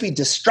to just be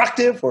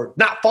destructive or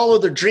not follow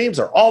their dreams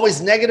or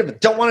always negative and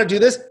don't want to do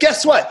this,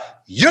 guess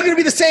what? You're going to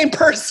be the same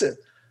person.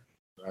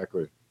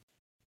 Exactly.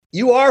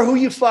 You are who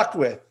you fuck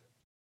with.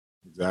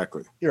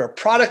 Exactly. You're a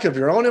product of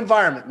your own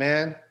environment,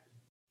 man.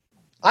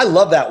 I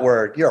love that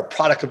word. You're a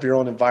product of your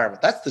own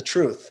environment. That's the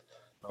truth.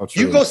 Oh,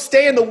 true. You go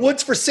stay in the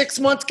woods for 6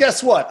 months,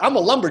 guess what? I'm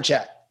a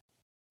lumberjack.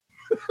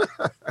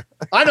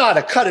 I know how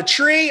to cut a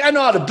tree. I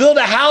know how to build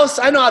a house.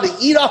 I know how to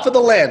eat off of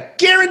the land.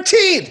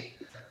 Guaranteed.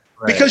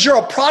 Right. Because you're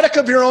a product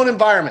of your own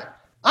environment.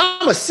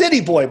 I'm a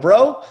city boy,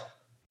 bro.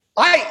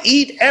 I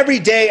eat every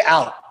day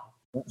out.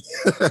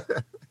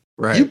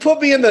 Right. You put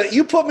me in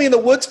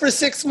the woods for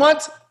 6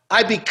 months,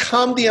 I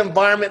become the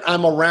environment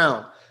I'm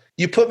around.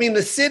 You put me in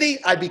the city,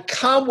 I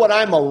become what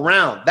I'm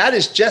around. That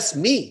is just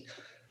me.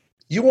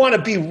 You want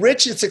to be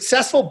rich and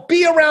successful?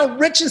 Be around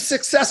rich and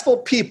successful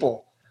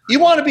people. You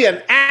want to be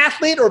an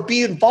athlete or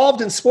be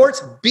involved in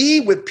sports?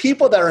 Be with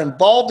people that are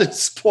involved in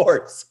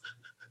sports.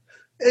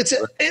 It's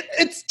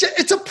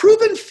a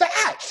proven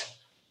fact.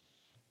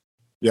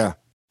 Yeah.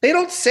 They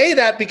don't say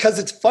that because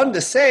it's fun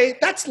to say.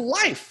 That's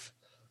life.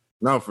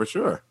 No, for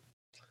sure.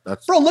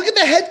 Bro, look at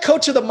the head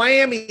coach of the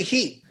Miami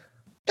Heat.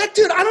 That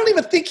dude, I don't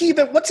even think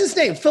what's his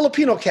name?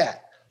 Filipino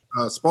cat.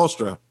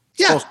 Spoelstra.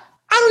 Yeah. Spoelstra.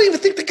 I don't even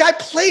think the guy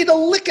played a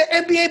lick of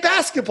NBA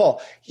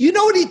basketball. You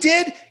know what he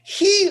did?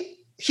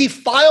 He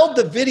filed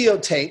the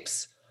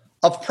videotapes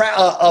of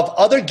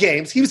other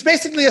games. He was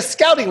basically a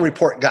scouting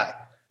report guy.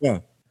 Yeah.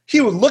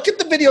 He would look at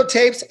the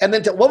videotapes and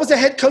then what was the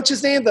head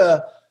coach's name?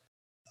 You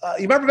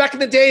remember back in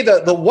the day,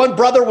 the one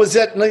brother was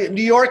at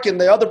New York and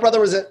the other brother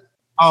was at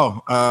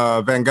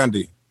Van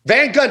Gundy.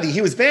 Van Gundy.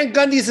 He was Van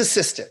Gundy's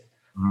assistant.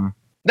 Mm-hmm.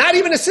 Not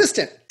even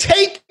assistant.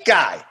 Tape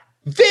guy.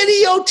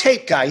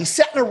 Videotape guy. He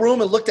sat in a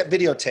room and looked at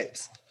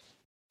videotapes.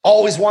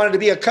 Always wanted to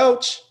be a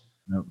coach.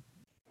 Yep.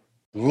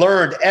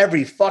 Learned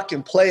every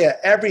fucking play of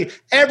every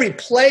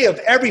play of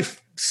every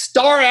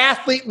star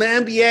athlete in the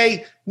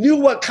NBA. Knew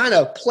what kind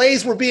of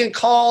plays were being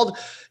called.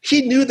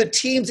 He knew the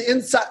team's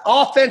inside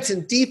offense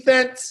and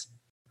defense.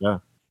 Yeah.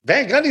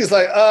 Van Gundy's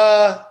like,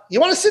 you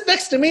want to sit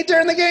next to me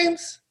during the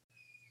games?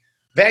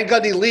 Van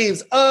Gundy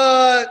leaves.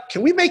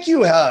 Can we make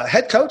you a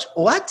head coach?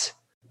 What?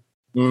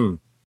 You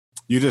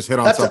just hit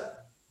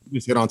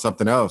on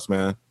something else,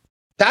 man.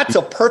 That's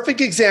a perfect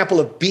example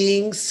of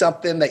being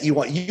something that you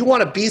want. You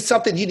want to be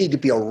something, you need to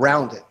be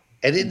around it.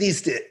 And it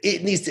needs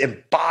to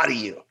embody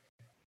you.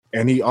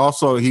 And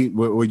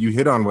what you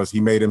hit on was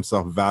he made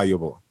himself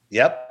valuable.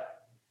 Yep.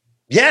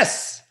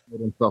 Yes. He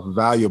made himself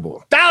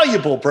valuable.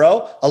 Valuable,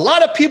 bro. A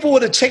lot of people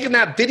would have taken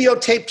that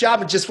videotape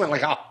job and just went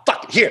like, oh,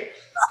 fuck it.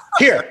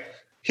 Here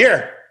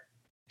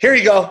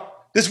you go.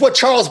 This is what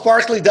Charles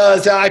Barkley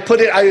does. I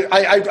cut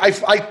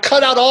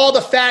out all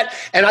the fat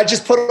and I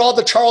just put all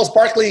the Charles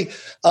Barkley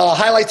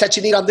highlights that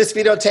you need on this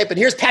videotape. And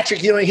here's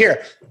Patrick Ewing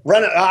here.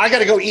 Run it. I got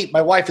to go eat.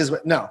 My wife is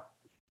no.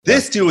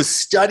 This dude was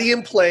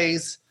studying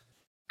plays,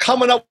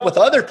 coming up with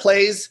other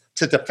plays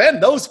to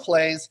defend those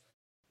plays,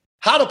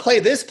 how to play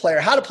this player,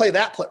 how to play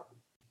that player.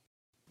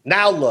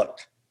 Now look.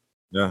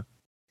 Yeah.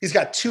 He's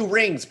got 2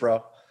 rings,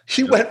 bro.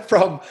 He went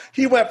from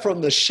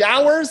the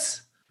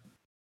showers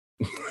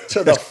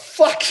to the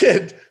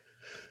fucking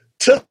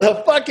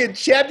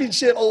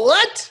championship.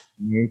 What?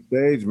 Main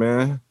stage,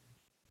 man.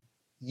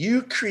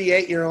 You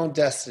create your own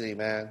destiny,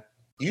 man.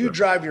 You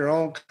drive your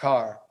own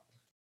car.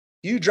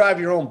 You drive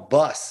your own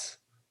bus.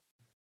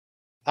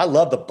 I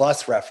love the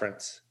bus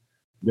reference.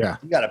 Yeah.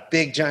 You got a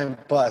big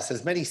giant bus,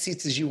 as many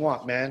seats as you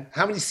want, man.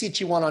 How many seats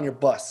you want on your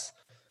bus?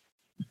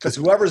 Because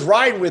whoever's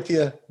riding with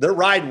you, they're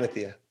riding with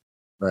you.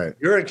 Right.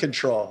 You're in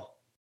control.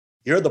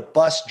 You're the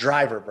bus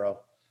driver, bro.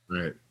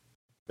 Right.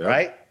 Yep.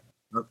 Right?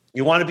 Yep.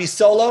 You want to be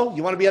solo?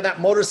 You want to be on that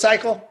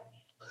motorcycle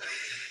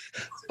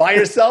by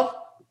yourself?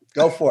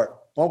 Go for it.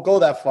 Won't go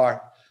that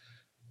far.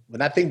 When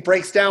that thing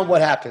breaks down,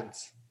 what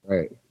happens?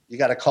 Right. You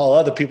got to call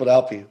other people to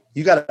help you.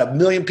 You got 1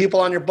 million people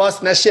on your bus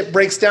and that shit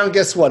breaks down.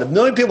 Guess what? 1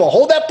 million people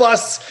hold that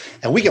bus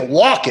and we can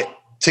walk it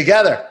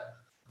together.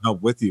 I'm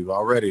with you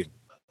already.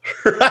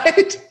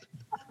 Right?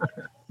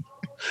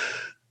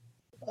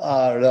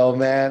 I don't know,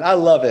 man. I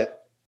love it.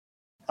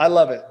 I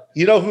love it.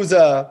 You know who's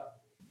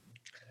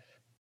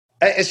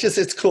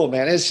it's cool,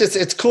 man.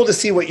 It's cool to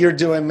see what you're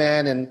doing,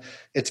 man. And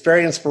it's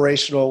very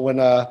inspirational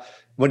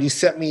when you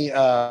sent me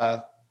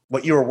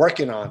what you were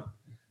working on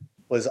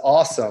was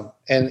awesome.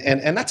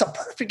 And that's a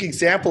perfect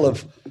example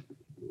of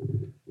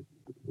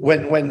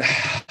when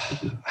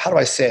how do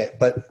I say it?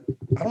 But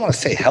I don't want to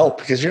say help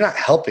because you're not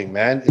helping,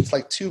 man. It's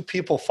like two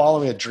people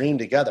following a dream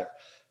together.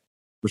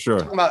 For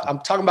sure. I'm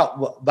talking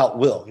about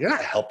Will. You're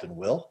not helping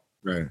Will.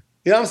 Right.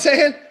 You know what I'm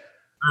saying?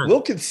 Right.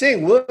 Will can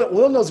sing.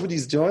 Will knows what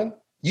he's doing.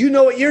 You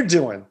know what you're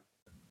doing.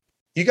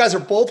 You guys are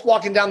both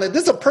walking down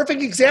this is a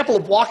perfect example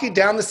of walking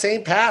down the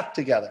same path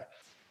together.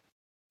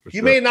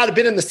 You may not have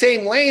been in the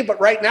same lane, but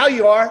right now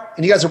you are,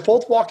 and you guys are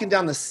both walking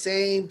down the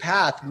same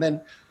path. And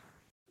then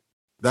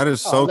that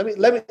is so.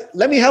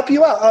 Let me help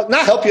you out.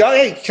 Not help you out.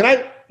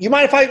 Hey, you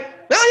mind if I?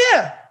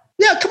 Oh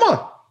yeah, come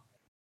on.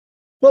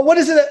 Well, what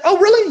is it? Oh,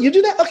 really? You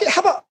do that? Okay.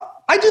 How about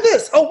I do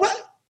this? Oh,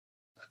 what?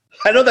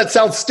 I know that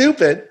sounds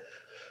stupid.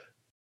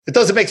 It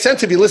doesn't make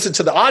sense if you listen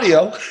to the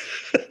audio,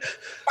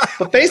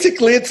 but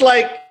basically, it's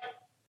like,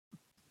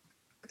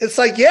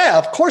 yeah,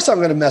 of course I'm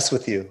going to mess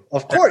with you.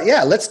 Of course,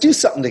 yeah, let's do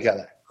something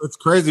together. It's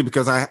crazy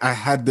because I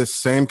had this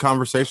same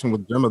conversation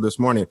with Gemma this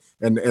morning,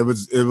 and it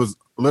was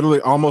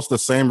literally almost the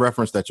same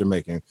reference that you're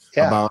making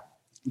about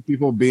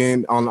people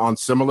being on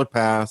similar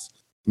paths,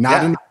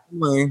 not in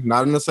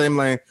the same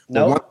lane.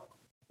 No. Nope.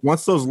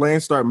 Once those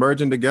lanes start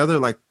merging together,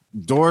 like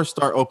doors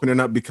start opening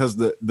up because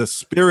the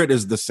spirit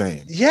is the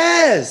same.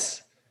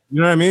 Yes.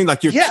 You know what I mean?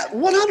 Like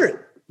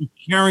 100. You're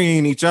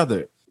carrying each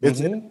other.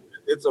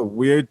 It's a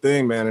weird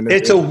thing, man. And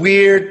it's a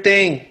weird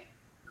thing.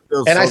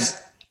 And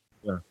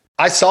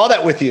I saw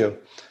that with you.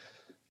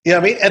 You know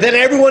what I mean? And then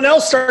everyone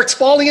else starts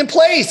falling in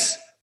place.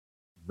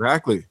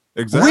 Exactly.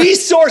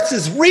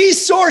 Resources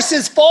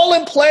fall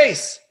in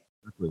place.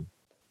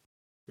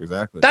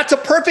 Exactly. That's a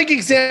perfect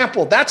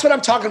example. That's what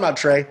I'm talking about,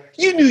 Trey.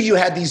 You knew you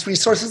had these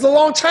resources a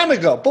long time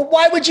ago, but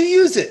why would you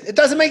use it? It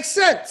doesn't make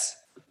sense.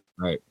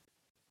 Right.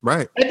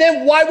 And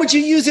then why would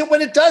you use it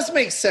when it does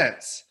make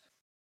sense?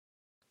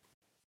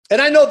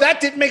 And I know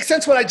that didn't make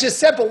sense what I just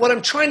said, but what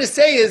I'm trying to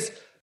say is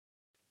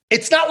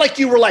it's not like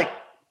you were like,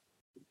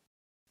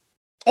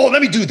 oh,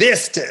 let me do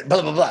this to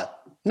blah, blah, blah.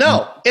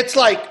 No, It's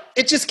like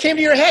it just came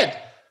to your head.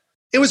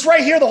 It was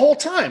right here the whole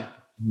time.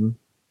 Mm-hmm.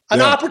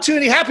 An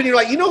opportunity happened. You're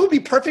like, you know who'd be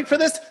perfect for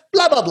this?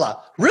 Blah, blah,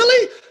 blah.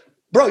 Really?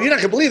 Bro, you're not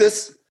going to believe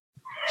this.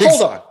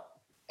 Hold on.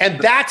 And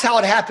that's how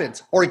it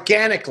happens,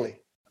 organically.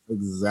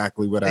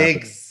 Exactly what happened.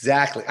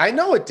 Exactly. I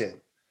know it did.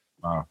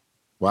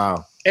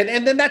 Wow.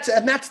 And then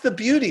that's the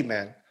beauty,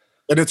 man.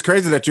 And it's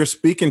crazy that you're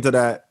speaking to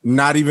that,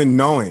 not even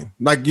knowing.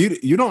 Like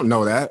you don't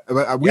know that.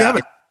 We haven't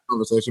had a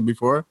conversation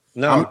before.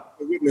 No. I'm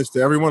a witness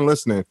to everyone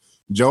listening.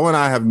 Joe and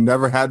I have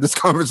never had this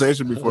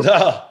conversation before.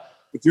 No.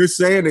 But you're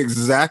saying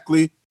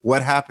exactly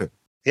what happened.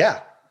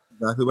 Yeah.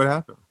 Exactly what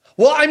happened.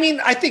 Well, I mean,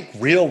 I think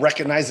real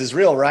recognizes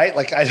real, right?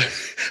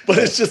 But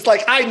it's just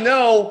like, I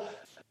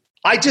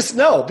just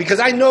know because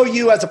I know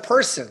you as a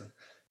person.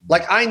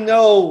 Like I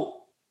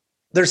know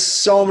there's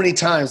so many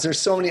times, there's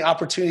so many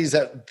opportunities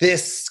that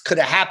this could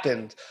have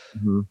happened,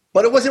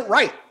 but it wasn't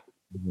right.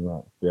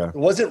 Yeah. It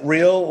wasn't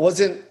real. It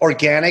wasn't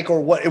organic or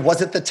what, it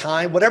wasn't the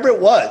time, whatever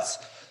it was.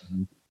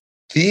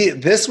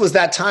 This was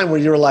that time where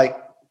you were like,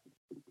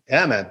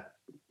 yeah, man,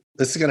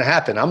 this is going to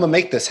happen. I'm going to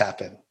make this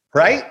happen.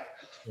 Right.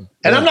 Yeah.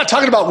 And I'm not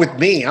talking about with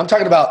me. I'm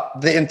talking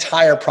about the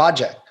entire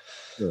project.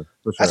 Yeah,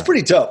 for sure. That's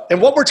pretty dope.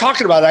 And what we're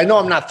talking about, I know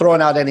I'm not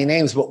throwing out any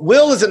names, but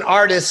Will is an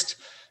artist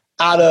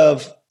out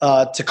of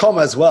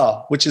Tacoma as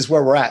well, which is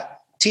where we're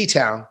at,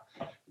 T-Town.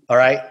 All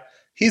right.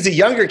 He's a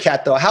younger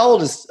cat though. How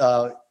old is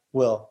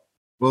Will?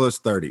 Will is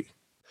 30.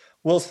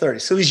 Will's 30.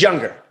 So he's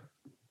younger.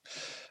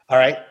 All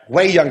right.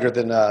 Way younger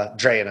than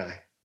Dre and I.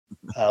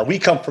 We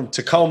come from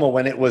Tacoma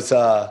when it was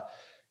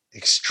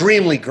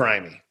extremely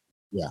grimy.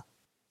 Yeah.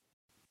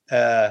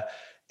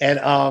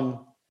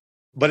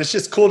 But it's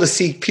just cool to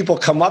see people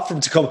come up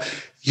from Tacoma.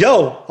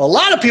 Yo, a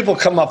lot of people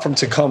come up from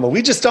Tacoma.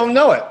 We just don't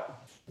know it.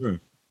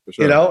 For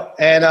sure. You know?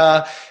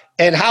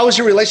 And how was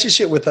your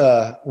relationship with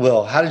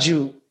Will? How did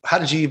you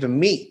even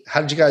meet?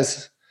 How did you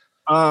guys?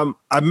 I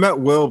met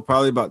Will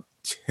probably about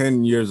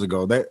 10 years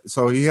ago.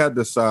 So he had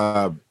this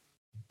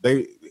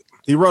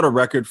he wrote a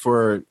record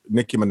for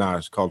Nicki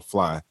Minaj called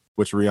Fly,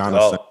 which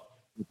Rihanna sang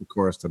the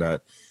chorus to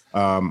that.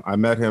 I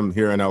met him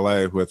here in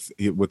LA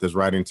with his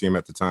writing team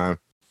at the time.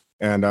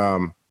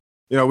 And,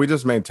 we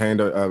just maintained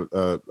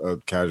a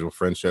casual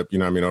friendship,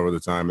 over the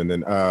time. And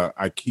then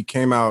he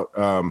came out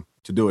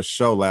to do a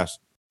show last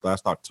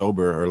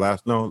October or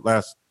last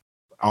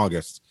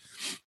August.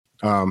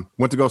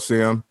 Went to go see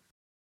him.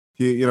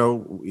 He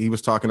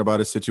was talking about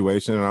his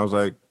situation, and I was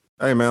like,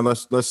 hey man,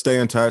 let's stay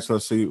in touch.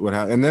 Let's see what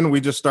happens. And then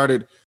we just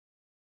started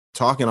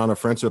talking on a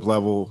friendship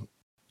level.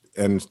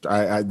 And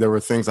I there were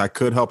things I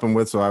could help him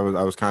with, so I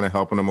was kind of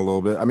helping him a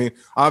little bit. I mean,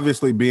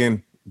 obviously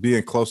being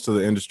close to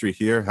the industry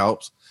here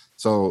helps.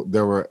 So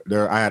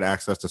I had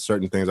access to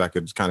certain things I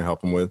could kind of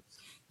help him with.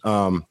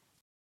 And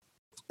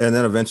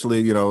then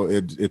eventually,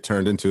 it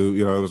turned into,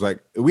 it was like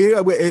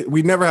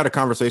we never had a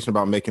conversation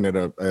about making it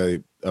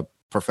a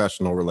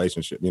professional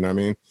relationship, you know what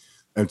I mean?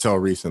 Until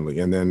recently.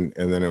 And then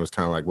it was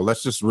kind of like, well,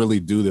 let's just really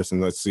do this and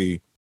let's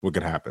see what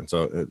could happen.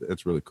 So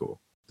it's really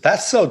cool.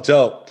 That's so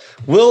dope.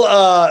 Will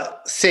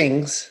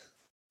sings.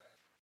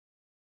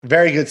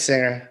 Very good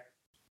singer.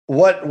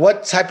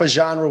 What type of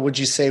genre would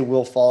you say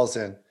Will falls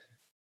in?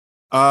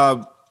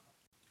 Well,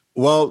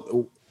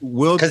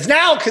 Will, because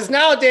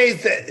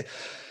nowadays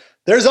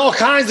there's all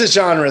kinds of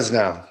genres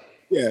now.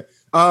 Yeah.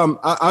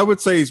 I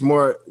would say he's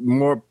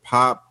more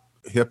pop,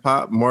 hip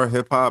hop,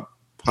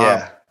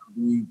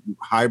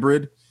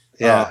 hybrid.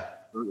 Yeah.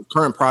 The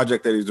current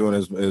project that he's doing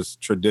is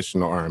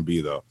traditional R&B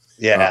though.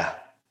 Yeah.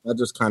 That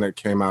just kind of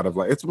came out of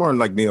it's more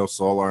like neo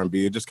soul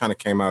R&B. It just kind of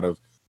came out of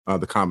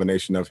the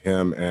combination of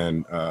him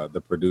and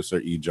the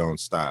producer E.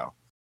 Jones style.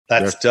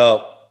 That's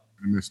dope.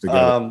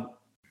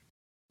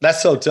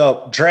 That's so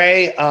dope.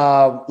 Dre,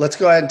 let's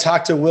go ahead and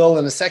talk to Will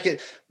in a second.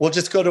 We'll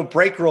just go to a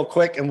break real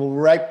quick and we'll be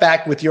right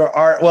back with your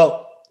art.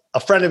 Well,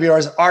 a friend of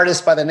yours,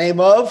 artist by the name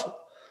of?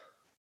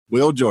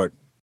 Will Jordan.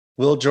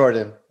 Will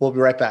Jordan. We'll be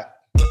right back.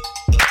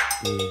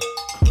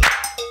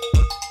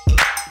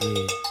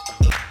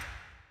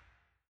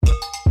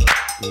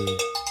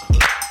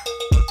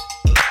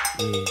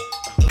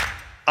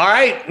 All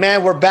right,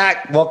 man, we're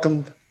back.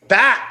 Welcome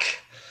back.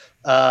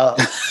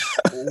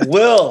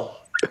 Will.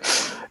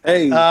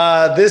 Hey.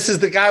 This is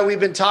the guy we've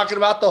been talking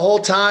about the whole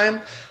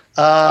time.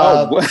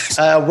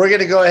 We're going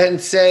to go ahead and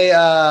say,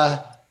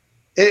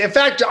 in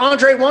fact,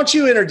 Andre, why don't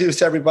you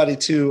introduce everybody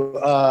to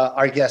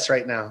our guest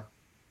right now?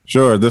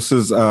 Sure. This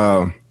is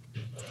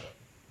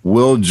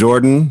Will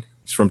Jordan.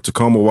 He's from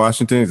Tacoma,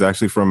 Washington. He's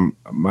actually from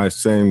my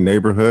same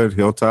neighborhood,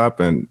 Hilltop,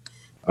 and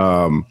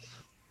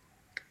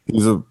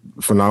he's a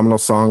phenomenal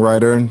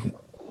songwriter,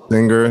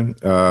 singer,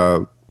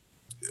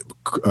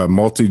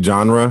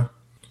 multi-genre.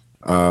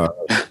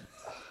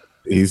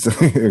 He's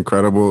an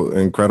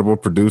incredible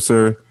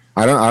producer.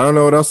 I don't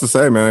know what else to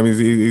say, man. I mean,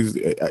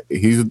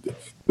 he's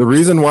the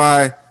reason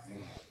why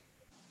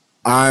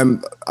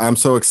I'm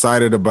so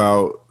excited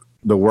about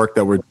the work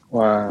that we're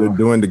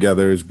doing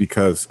together is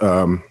because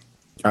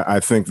I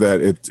think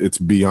that it's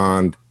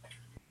beyond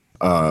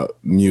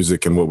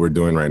music and what we're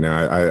doing right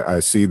now. I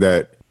see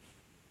that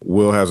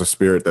Will has a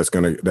spirit that's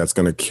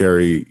gonna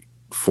carry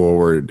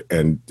forward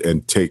and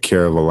take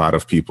care of a lot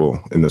of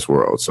people in this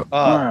world. So it's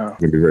gonna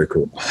be very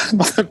cool. I'm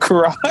about to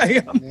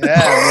cry.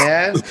 Yeah,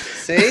 man.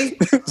 See?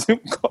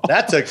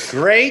 That's a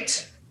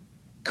great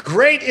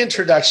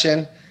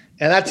introduction.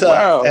 And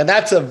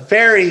that's a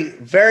very,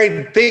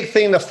 very big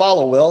thing to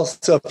follow, Will.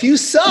 So if you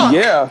suck,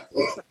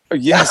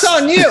 that's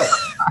on you.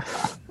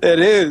 It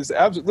is,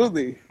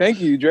 absolutely. Thank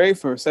you, Dre,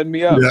 for setting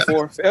me up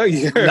for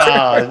failure.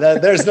 No,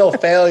 there's no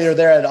failure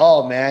there at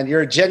all, man.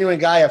 You're a genuine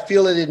guy. I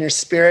feel it in your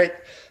spirit.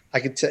 I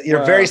could tell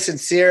you're very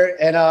sincere,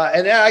 and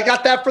I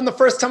got that from the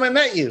first time I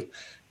met you.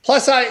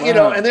 Plus,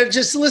 and then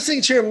just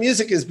listening to your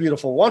music is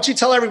beautiful. Why don't you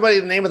tell everybody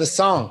the name of the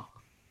song?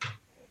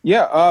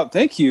 Yeah,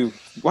 thank you.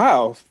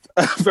 Wow.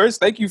 First,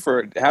 thank you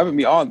for having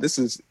me on. This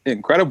is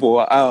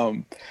incredible.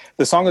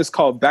 The song is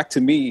called Back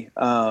to Me,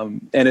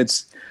 and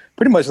it's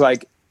pretty much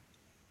like,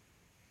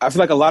 I feel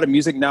like a lot of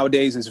music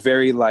nowadays is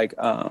very like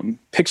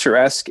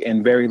picturesque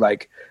and very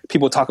like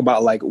people talk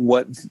about like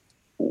what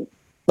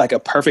like a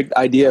perfect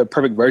idea, a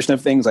perfect version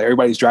of things. Like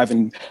everybody's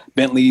driving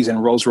Bentleys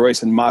and Rolls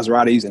Royce and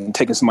Maseratis and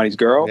taking somebody's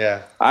girl.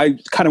 Yeah. I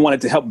kind of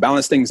wanted to help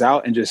balance things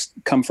out and just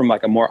come from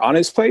like a more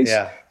honest place.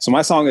 Yeah. So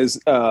my song is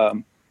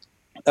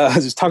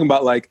just talking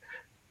about like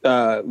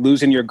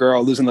losing your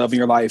girl, losing love in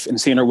your life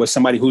and seeing her with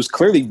somebody who's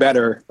clearly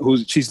better,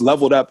 she's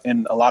leveled up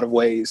in a lot of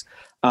ways.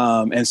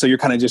 And so you're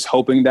kind of just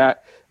hoping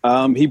that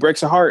he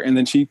breaks her heart and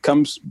then she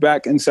comes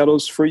back and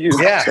settles for you.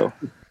 Yeah. So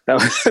that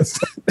was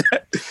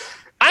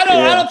I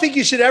don't think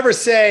you should ever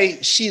say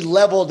she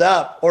leveled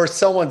up or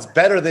someone's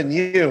better than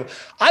you.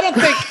 I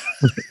think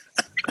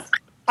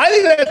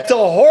that's a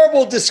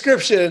horrible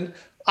description.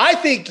 I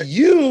think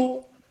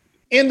you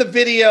in the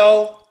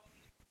video,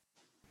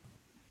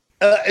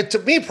 to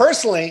me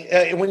personally,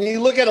 when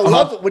you look at a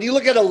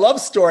love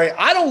story,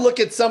 I don't look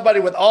at somebody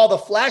with all the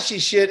flashy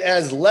shit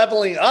as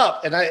leveling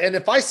up. And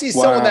if I see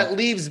someone that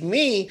leaves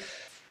me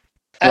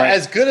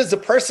as good as the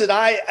person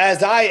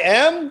as I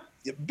am,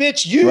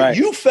 bitch,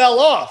 you fell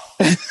off.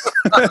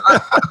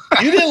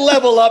 You didn't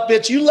level up,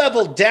 bitch. You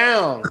leveled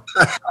down.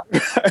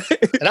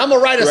 And I'm gonna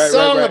write a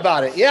song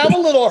about it. Yeah, I'm a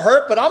little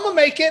hurt, but I'm gonna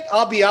make it.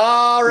 I'll be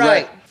all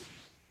right.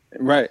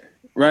 Right.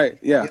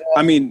 Yeah. You know?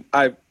 I mean,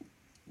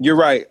 you're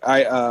right.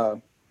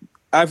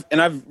 I've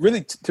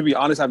really, to be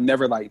honest, I've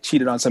never like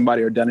cheated on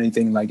somebody or done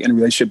anything like in a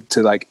relationship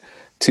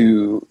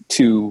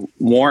to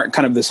warrant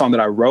kind of the song that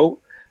I wrote.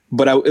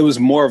 But it was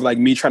more of like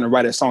me trying to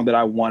write a song that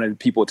I wanted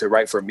people to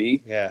write for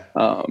me. Yeah.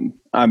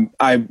 I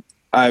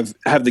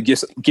have the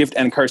gift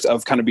and curse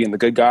of kind of being the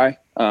good guy.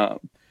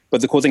 But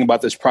the cool thing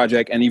about this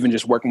project, and even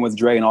just working with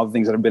Dre and all the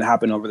things that have been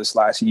happening over this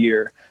last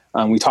year,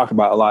 we talked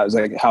about a lot, is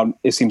like how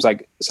it seems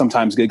like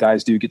sometimes good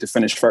guys do get to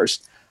finish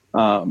first.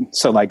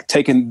 So like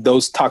taking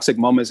those toxic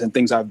moments and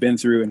things I've been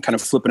through and kind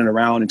of flipping it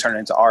around and turning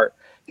it into art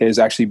has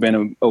actually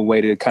been a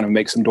way to kind of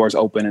make some doors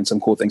open and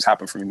some cool things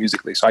happen for me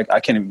musically. So I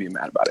can't even be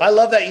mad about it. I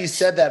love that you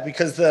said that,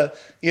 because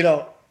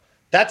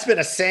that's been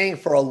a saying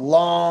for a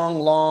long,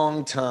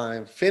 long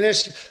time.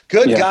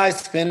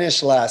 Guys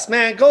finish last.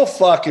 Man, go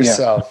fuck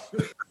yourself.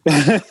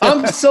 Yeah.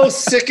 I'm so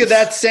sick of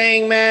that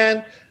saying,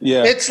 man.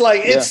 Yeah. It's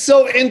like, it's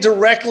so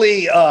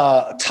indirectly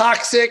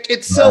toxic.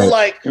 It's so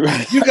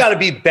you got to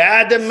be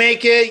bad to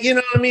make it. You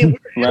know what I mean?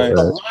 We're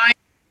the line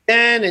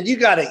and you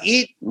got to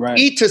eat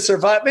to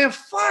survive. Man,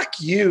 fuck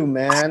you,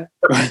 man.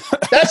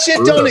 That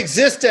shit don't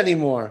exist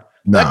anymore.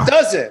 No. That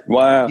doesn't.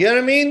 Wow. You know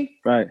what I mean?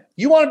 Right.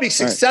 You want to be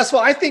successful.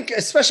 I think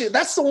especially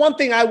that's the one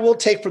thing I will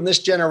take from this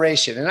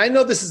generation. And I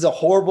know this is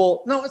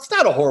it's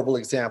not a horrible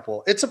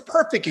example. It's a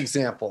perfect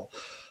example.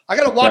 I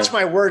got to watch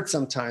my words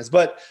sometimes,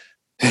 but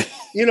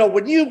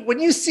when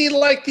you see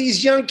like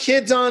these young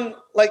kids on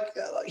like,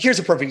 here's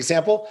a perfect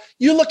example.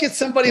 You look at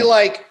somebody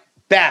like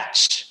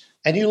Batch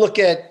and you look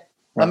at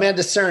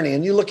Amanda Cerny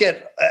and you look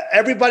at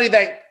everybody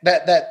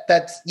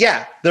that's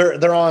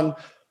they're on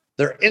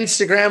their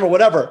Instagram or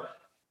whatever.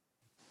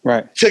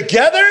 Right.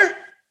 Together,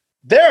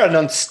 they're an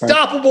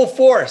unstoppable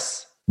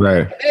force.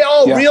 Right. They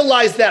all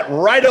realize that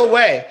right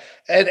away.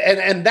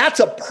 And that's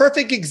a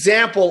perfect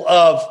example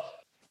of,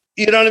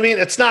 you know what I mean?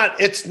 It's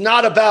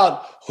not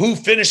about who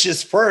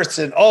finishes first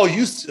and,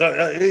 only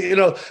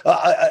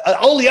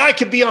I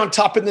can be on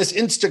top in this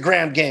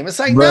Instagram game. It's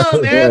like, no,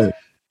 man,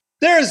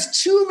 there's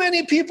too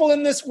many people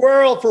in this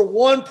world for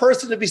one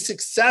person to be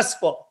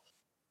successful.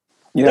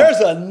 Yeah.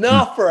 There's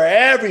enough for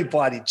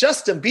everybody.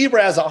 Justin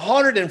Bieber has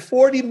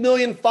 140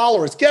 million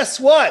followers. Guess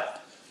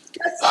what?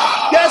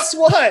 Guess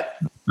what?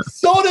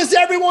 So does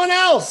everyone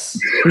else.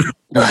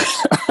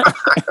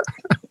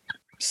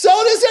 So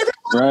does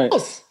everyone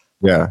else.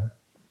 Yeah.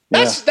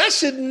 That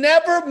should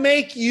never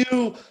make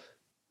you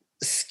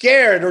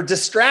scared or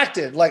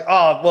distracted. Like,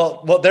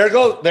 well, there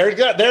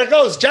it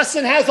goes.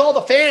 Justin has all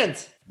the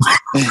fans.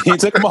 He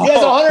took them all. He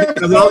has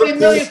 140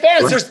 million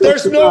fans.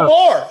 There's no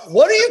more.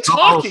 What are you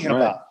talking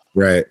about?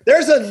 Right.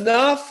 There's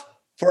enough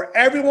for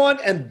everyone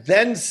and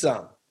then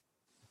some.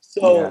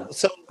 So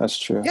that's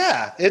true.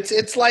 Yeah,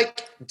 it's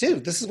like,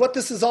 dude, this is what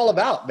this is all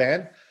about,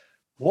 man.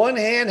 One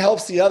hand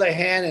helps the other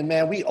hand, and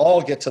man, we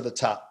all get to the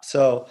top.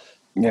 So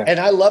and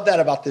I love that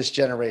about this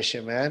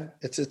generation, man.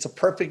 It's a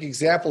perfect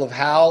example of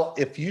how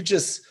if you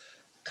just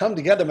come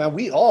together, man,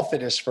 we all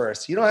finish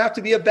first. You don't have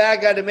to be a bad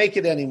guy to make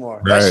it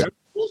anymore.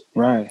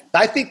 Right.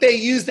 I think they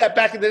used that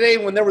back in the day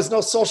when there was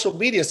no social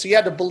media, so you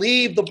had to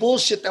believe the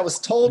bullshit that was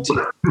told to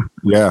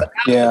you.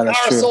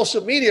 That's true.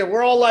 Social media,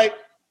 we're all like,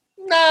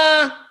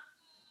 nah,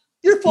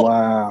 you're full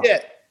of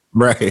shit.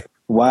 Right.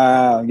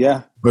 Wow.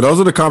 Yeah. But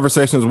those are the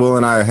conversations Will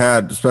and I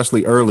had,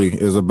 especially early,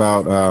 is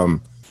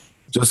about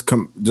just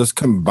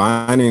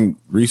combining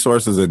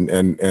resources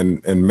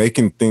and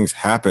making things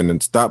happen,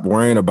 and stop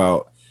worrying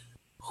about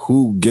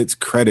who gets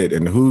credit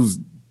and who's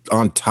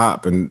on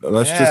top, and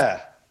let's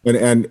just.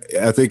 And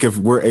I think if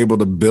we're able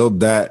to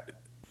build that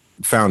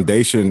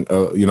foundation,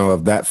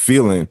 of that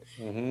feeling,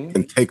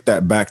 and take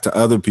that back to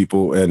other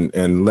people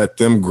and let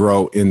them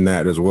grow in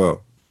that as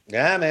well.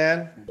 Yeah,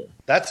 man,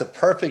 that's a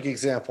perfect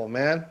example,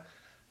 man.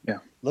 Yeah,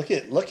 look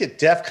at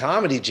Def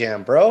Comedy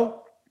Jam,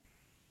 bro.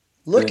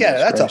 Look at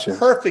it. That's a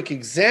perfect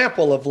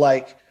example of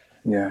like,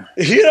 you know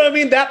what I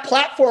mean? That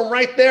platform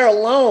right there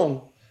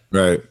alone,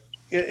 right?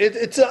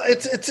 It's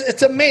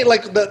amazing.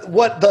 Like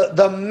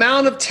the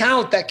amount of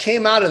talent that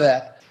came out of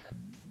that.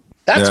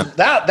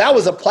 That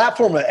was a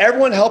platform of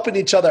everyone helping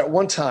each other at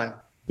one time.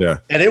 Yeah.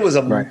 And it was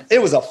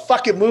a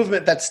fucking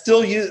movement that's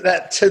still used,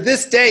 that to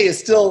this day is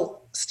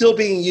still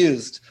being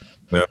used.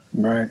 Yeah.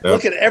 Right.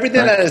 Look at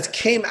everything that has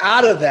came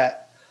out of that.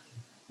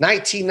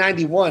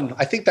 1991.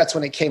 I think that's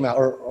when it came out.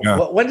 Or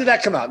when did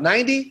that come out?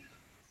 90?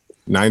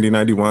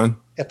 91.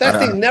 If that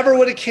thing never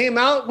would have came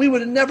out, we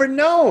would have never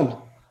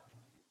known.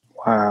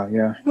 Wow.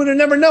 Yeah. We would have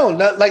never known.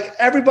 Like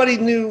everybody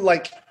knew,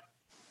 like,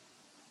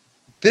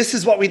 this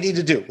is what we need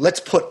to do. Let's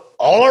put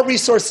all our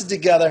resources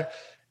together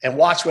and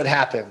watch what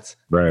happens.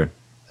 Right.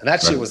 And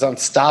that shit was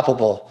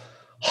unstoppable.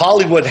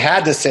 Hollywood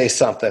had to say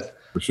something.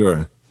 For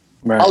sure.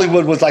 Right.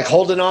 Hollywood was like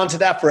holding on to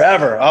that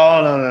forever.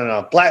 Oh,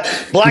 no.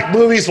 Black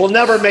movies will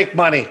never make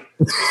money.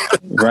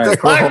 Right.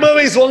 Black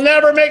movies will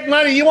never make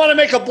money. You want to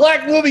make a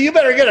black movie, you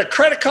better get a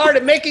credit card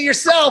and make it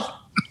yourself.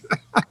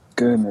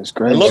 Goodness And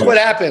gracious. look what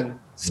happened.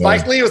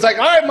 Spike Lee was like,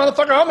 all right,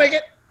 motherfucker, I'll make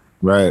it.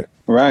 Right.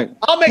 Right.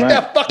 I'll make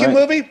that fucking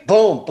movie.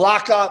 Boom.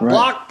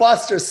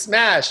 Blockbuster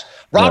smash.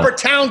 Robert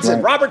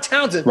Townsend. Robert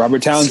Townsend,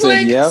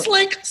 Slink, yep.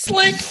 slink.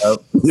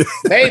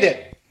 Made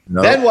it.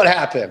 Nope. Then what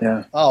happened?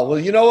 Yeah. Oh, well,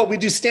 you know what? We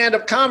do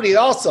stand-up comedy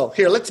also.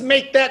 Here, let's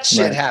make that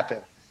shit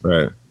happen.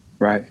 Right.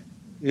 Right.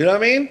 You know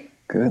what I mean?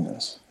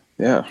 Goodness.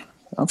 Yeah.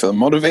 I'm feeling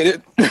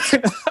motivated.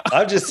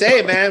 I'm just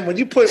saying, man, when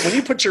you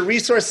put your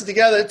resources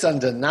together, it's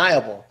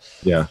undeniable.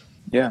 Yeah.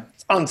 Yeah.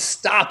 It's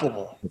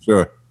unstoppable. For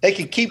sure. They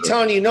can keep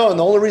telling you no, and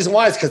the only reason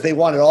why is because they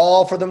want it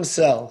all for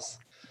themselves.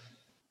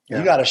 Yeah.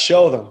 You got to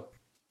show them.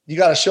 You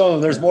got to show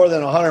them there's more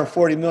than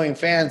 140 million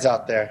fans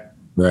out there.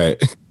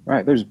 Right.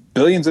 Right. There's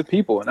billions of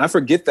people. And I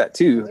forget that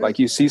too. Like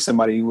you see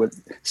somebody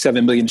with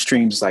 7 million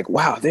streams, it's like,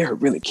 wow, they're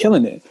really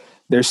killing it.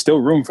 There's still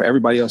room for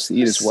everybody else to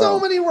eat as well.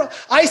 So many.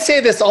 I say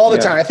this all the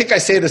time. I think I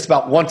say this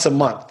about once a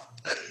month.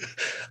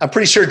 I'm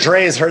pretty sure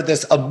Dre has heard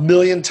this a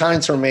million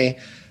times from me,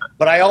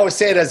 but I always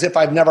say it as if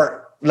I've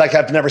never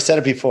said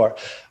it before.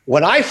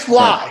 When I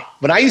fly,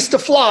 when I used to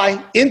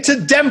fly into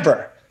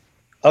Denver,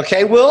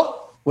 okay, Will,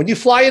 when you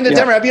fly into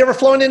Denver, have you ever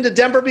flown into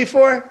Denver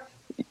before?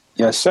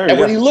 Yes, sir. And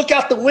when you look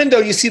out the window,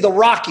 you see the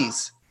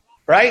Rockies,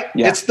 right?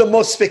 Yeah. It's the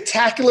most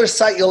spectacular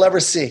sight you'll ever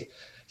see.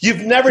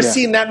 You've never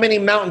seen that many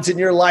mountains in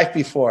your life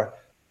before.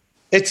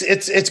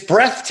 It's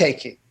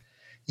breathtaking.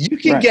 You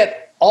can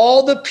get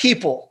all the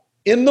people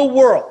in the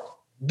world,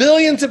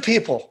 billions of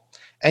people,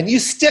 and you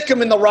stick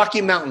them in the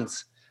Rocky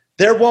Mountains.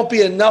 There won't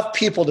be enough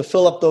people to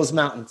fill up those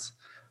mountains.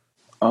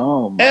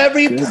 Oh,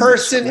 every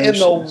person in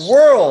the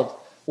world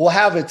will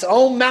have its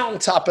own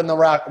mountaintop in the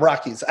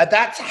Rockies.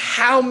 That's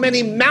how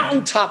many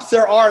mountaintops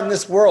there are in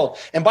this world.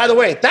 And by the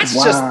way, that's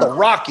just the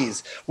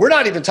Rockies. We're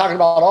not even talking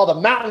about all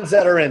the mountains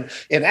that are in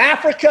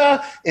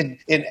Africa, in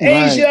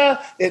Asia,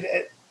 in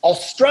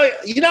Australia.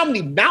 You know how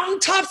many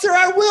mountaintops there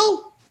are,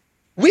 Will?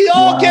 We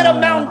all get a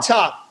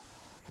mountaintop.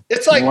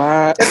 It's like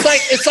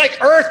it's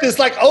like Earth is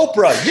like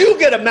Oprah. You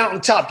get a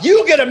mountaintop.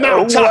 You get a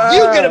mountaintop.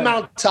 You get a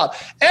mountaintop.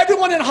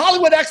 Everyone in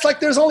Hollywood acts like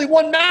there's only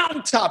one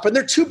mountaintop, and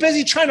they're too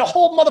busy trying to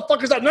hold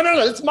motherfuckers up. No,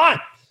 it's mine.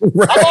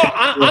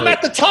 I'm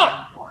at the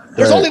top.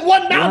 There's only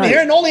one mountain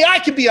here, and only I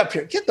can be up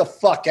here. Get the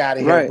fuck out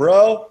of here,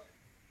 bro.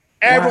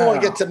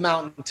 Everyone gets a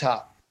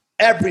mountaintop.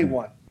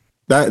 Everyone.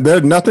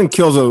 Nothing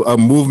kills a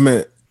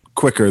movement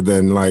quicker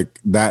than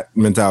like that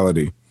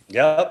mentality.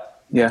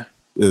 Yep. Yeah.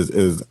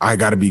 Is I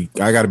gotta be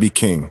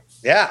king.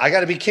 Yeah, I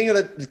gotta be king of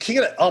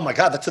the. Oh my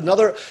God, that's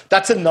another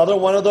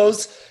one of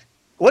those.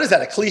 What is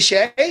that? A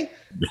cliche?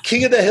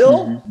 King of the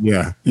hill?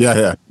 Mm-hmm.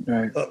 Yeah.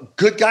 Right.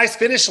 Good guys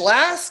finish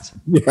last?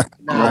 Yeah.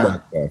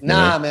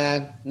 Nah,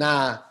 man.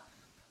 Nah.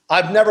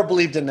 I've never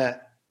believed in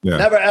that. Yeah.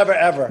 Never,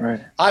 ever. Right.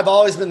 I've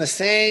always been the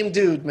same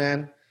dude,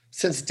 man,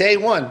 since day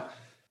one.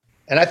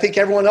 And I think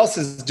everyone else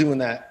is doing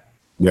that.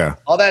 Yeah.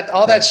 All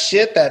that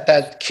shit,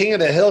 that king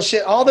of the hill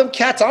shit, all them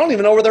cats, I don't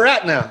even know where they're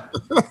at now.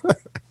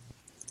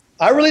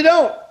 I really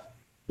don't.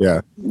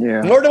 Yeah.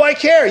 Yeah. Nor do I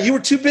care. You were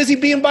too busy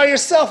being by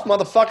yourself,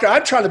 motherfucker.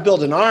 I'm trying to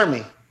build an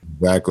army.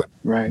 Exactly.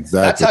 Right.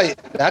 Exactly.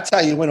 That's how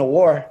you win a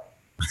war.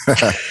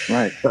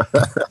 Right.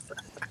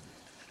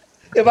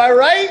 Am I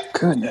right?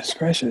 Goodness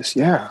gracious.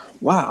 Yeah.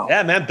 Wow.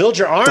 Yeah, man. Build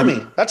your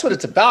army. That's what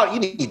it's about. You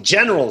need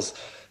generals.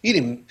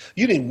 You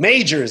need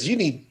majors. You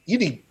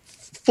need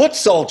foot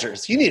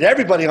soldiers. You need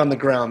everybody on the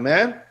ground,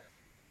 man.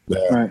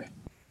 Yeah. Right.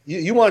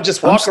 You want to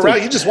just walk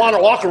around? You just want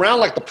to walk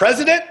around like the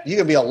president? You're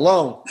going to be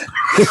alone.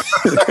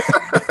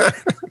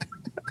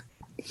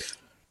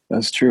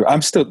 That's true.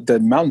 The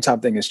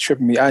mountaintop thing is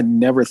tripping me. I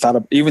never thought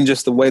of even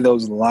just the way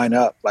those line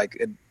up, like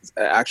an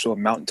actual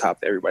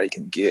mountaintop that everybody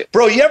can get.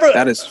 Bro,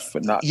 that is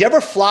phenomenal. You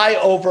ever fly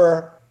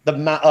over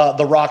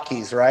the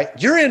Rockies, right?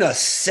 You're in a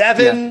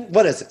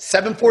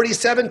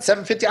 747,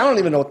 750? I don't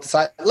even know what the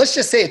size. Let's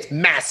just say it's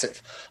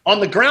massive. On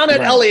the ground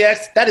at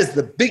LAX, that is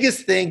the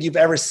biggest thing you've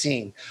ever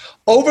seen.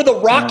 Over the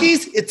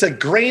Rockies, it's a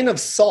grain of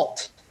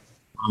salt.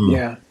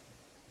 Yeah.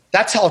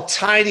 That's how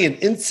tiny and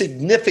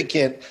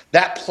insignificant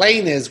that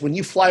plane is when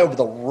you fly over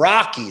the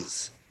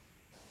Rockies.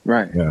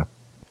 Right. Yeah.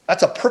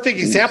 That's a perfect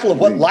example of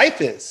what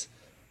life is.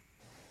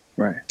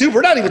 Right. Dude,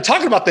 we're not even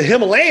talking about the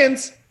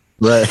Himalayas.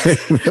 Right.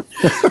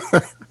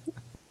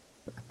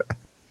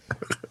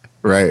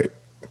 Right.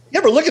 You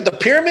ever look at the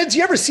pyramids?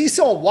 You ever see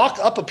someone walk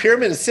up a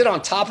pyramid and sit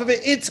on top of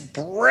it? It's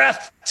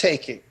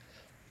breathtaking.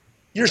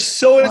 You're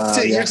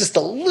you're just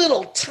a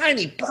little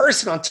tiny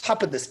person on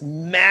top of this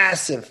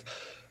massive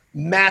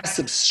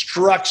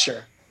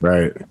structure.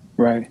 Right.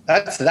 Right.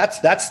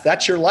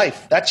 That's your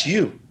life. That's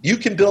you. You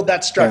can build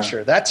that structure.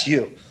 Yeah. That's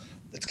you.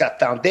 It's got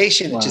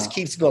foundation. Wow. It just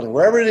keeps building.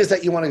 Wherever it is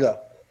that you want to go.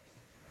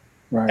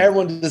 Right.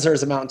 Everyone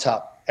deserves a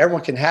mountaintop.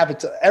 Everyone can have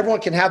it. Everyone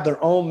can have their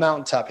own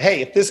mountaintop.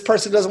 Hey, if this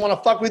person doesn't want to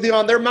fuck with you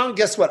on their mountain,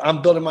 guess what?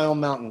 I'm building my own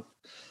mountain.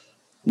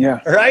 Yeah.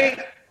 Right?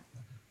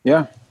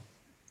 Yeah.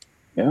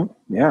 Yeah.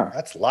 Yeah.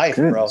 That's life,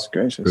 Goodness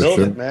bro. Gracious.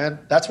 Build it, man.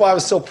 That's why I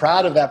was so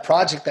proud of that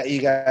project that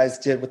you guys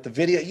did with the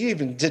video. You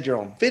even did your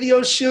own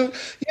video shoot.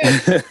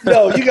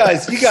 No, you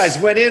guys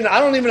went in.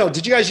 I don't even know.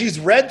 Did you guys use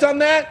Reds on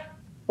that?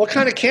 What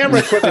kind of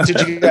camera equipment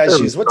did you guys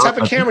use? What type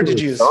of camera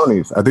did you use?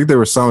 Sony's. I think they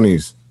were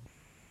Sony's.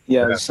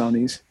 Yeah,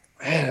 Sony's.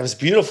 Man, it was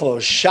beautiful. It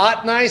was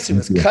shot nice. It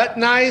was cut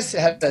nice. It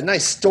had a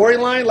nice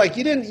storyline. Like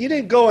you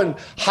didn't go and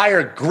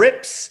hire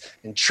grips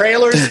and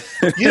trailers.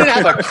 You didn't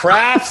have a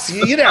crafts.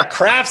 You didn't have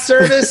craft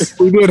service.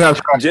 We did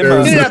have craft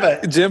Jimbo,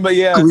 service. Jimbo,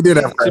 yeah. We did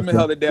have Jimbo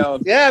held it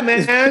down. Yeah,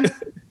 man.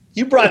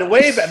 You brought it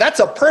way back. That's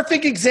a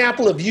perfect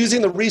example of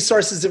using the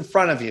resources in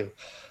front of you.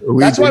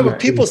 That's why when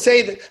people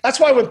say,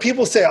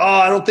 oh,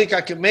 I don't think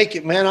I can make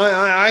it, man.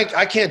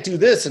 I can't do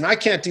this and I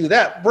can't do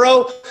that.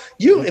 Bro,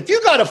 if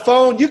you got a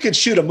phone, you can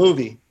shoot a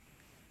movie.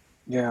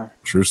 Yeah.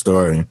 True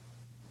story.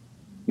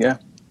 Yeah.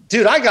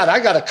 Dude, I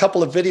got a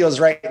couple of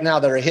videos right now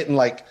that are hitting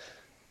like,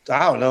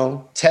 I don't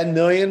know, 10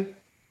 million.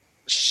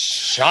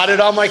 Shot it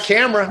on my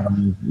camera.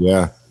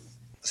 Yeah.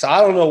 So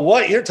I don't know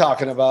what you're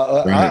talking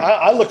about.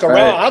 I look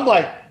around. I'm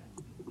like,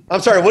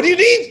 I'm sorry, what do you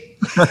need?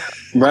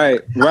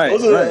 Right.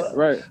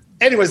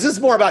 Anyways, this is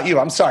more about you.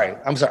 I'm sorry.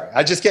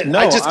 I just get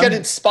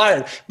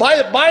inspired.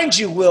 Mind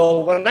you,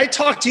 Will, when I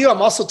talk to you,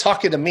 I'm also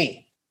talking to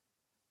me.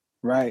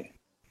 Right.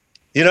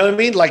 You know what I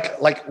mean?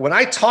 Like when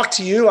I talk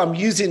to you, I'm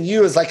using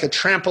you as like a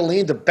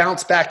trampoline to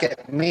bounce back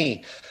at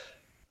me.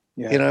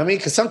 Yeah. You know what I mean?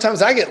 Because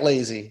sometimes I get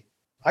lazy.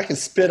 I can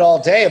spit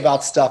all day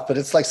about stuff, but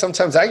it's like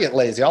sometimes I get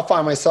lazy. I'll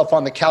find myself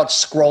on the couch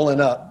scrolling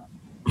up.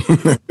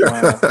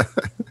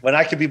 When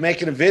I could be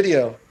making a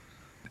video.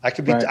 I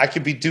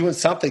could be doing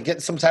something, getting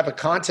some type of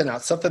content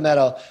out, something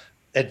that'll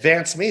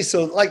advance me.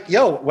 So like,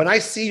 when I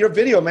see your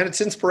video, man,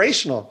 it's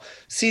inspirational.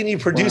 Seeing you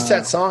produce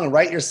that song and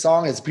write your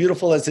song as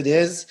beautiful as it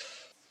is.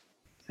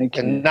 Thank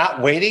you. And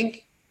not waiting.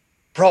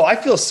 Bro, I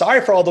feel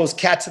sorry for all those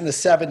cats in the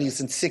 70s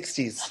and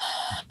 60s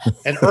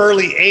and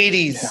early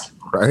 80s.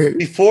 Right.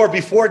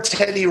 Before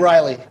Teddy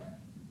Riley.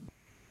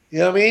 You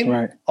know what I mean?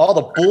 Right. All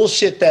the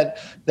bullshit that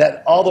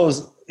all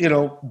those,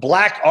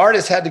 black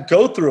artists had to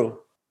go through.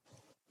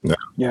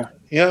 Yeah.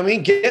 You know what I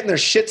mean? Getting their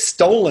shit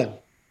stolen.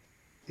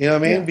 You know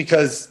what I mean?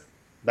 Because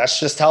that's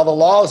just how the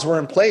laws were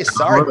in place.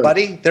 Sorry,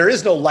 buddy. There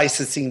is no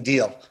licensing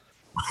deal.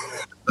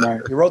 Right.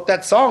 You wrote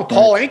that song.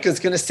 Paul Anka's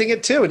going to sing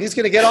it too, and he's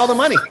going to get all the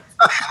money.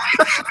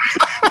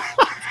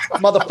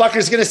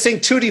 Motherfucker's going to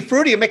sing Tutti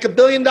Frutti and make $1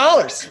 billion.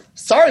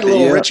 Sorry,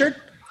 little Richard.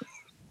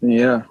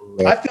 Yeah.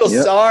 I feel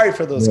sorry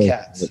for those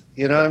cats.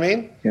 You know what I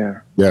mean?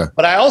 Yeah. Yeah.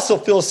 But I also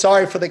feel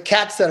sorry for the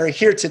cats that are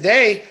here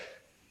today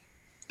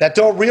that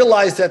don't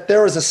realize that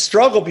there was a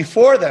struggle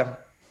before them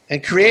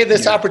and create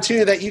this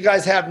opportunity that you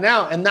guys have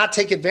now and not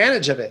take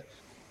advantage of it.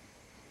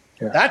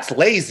 Yeah. That's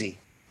lazy.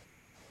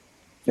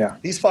 Yeah.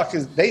 These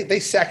fuckers, they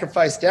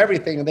sacrificed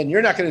everything, and then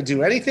you're not going to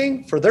do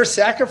anything for their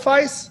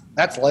sacrifice?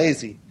 That's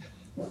lazy.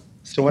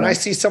 So when I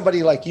see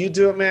somebody like you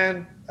do it,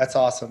 man, that's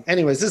awesome.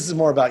 Anyways, this is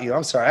more about you.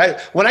 I'm sorry.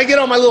 When I get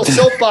on my little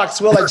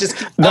soapbox, Will, I just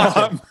keep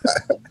talking.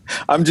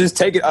 I'm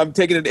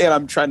taking it in.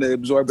 I'm trying to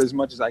absorb as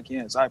much as I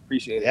can. So I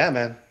appreciate it. Yeah,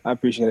 man. I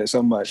appreciate it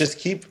so much. Just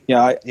keep.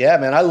 Yeah,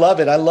 man. I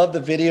love it. I love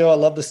the video. I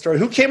love the story.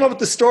 Who came up with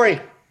the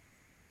story?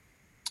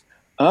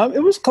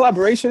 It was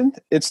collaboration.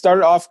 It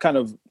started off kind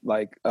of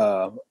like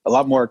a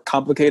lot more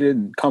complicated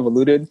and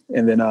convoluted,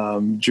 and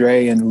then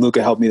Dre and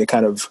Luca helped me to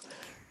kind of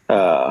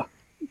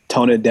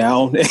tone it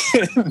down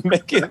and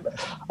make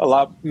a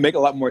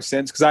lot more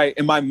sense. Because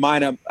in my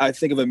mind, I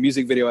think of a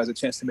music video as a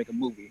chance to make a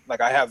movie.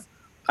 Like I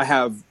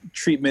have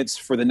treatments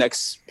for the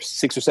next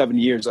 6 or 7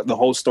 years, like the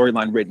whole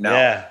storyline written out.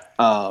 Yeah.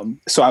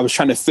 So I was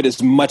trying to fit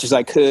as much as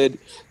I could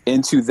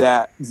into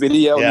that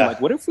video. Yeah. And I'm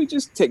like, what if we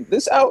just take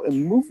this out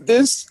and move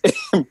this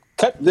and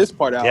cut this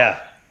part out?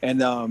 Yeah.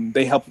 And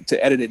they helped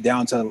to edit it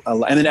down to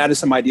and then added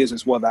some ideas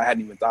as well that I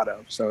hadn't even thought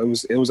of. So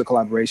it was a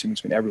collaboration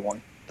between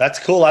everyone. That's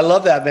cool. I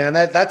love that, man.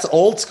 That's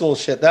old school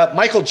shit. That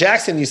Michael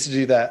Jackson used to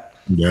do that.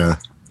 Yeah.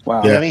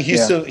 Wow. You know what I mean,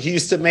 he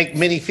used to make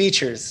mini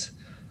features.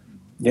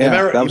 Yeah.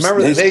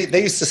 Remember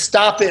they used to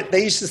stop it.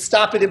 They used to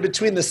stop it in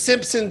between The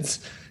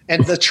Simpsons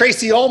and the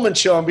Tracy Ullman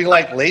show and be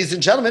like, ladies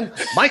and gentlemen,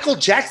 Michael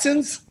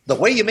Jackson's The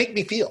Way You Make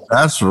Me Feel.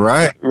 That's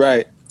right.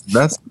 Right.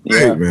 That's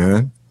great,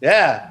 man.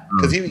 Yeah,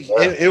 because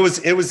it was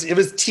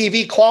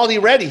TV quality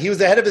ready. He was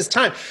ahead of his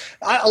time.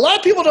 A lot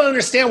of people don't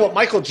understand what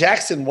Michael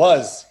Jackson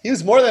was. He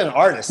was more than an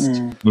artist.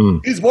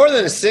 He was more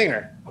than a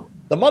singer.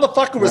 The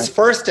motherfucker was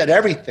first at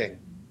everything.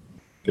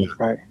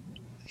 Right.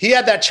 He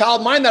had that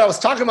child mind that I was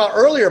talking about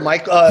earlier,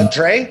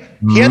 Dre.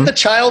 He had the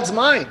child's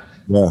mind.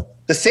 Yeah.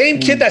 The same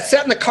kid that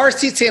sat in the car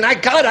seat saying, I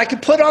got it. I can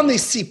put on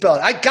these seatbelt.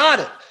 I got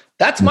it.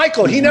 That's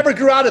Michael. He never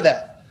grew out of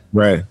that.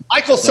 Right.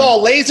 Michael saw a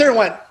laser and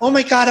went, oh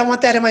my God, I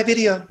want that in my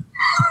video.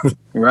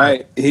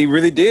 Right. He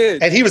really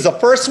did. And he was the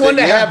first one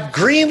to have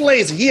green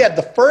laser. He had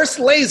the first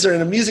laser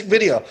in a music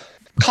video.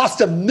 Cost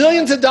him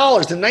millions of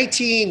dollars when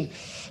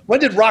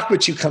did Rock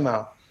With You come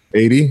out?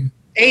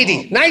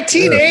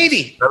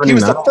 1980. Yeah. He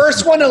was the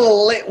first one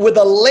with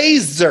a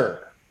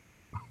laser.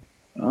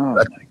 Oh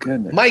my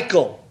goodness.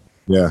 Michael.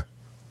 Yeah.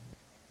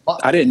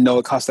 I didn't know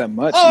it cost that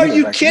much. Oh, are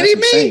you kidding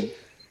me?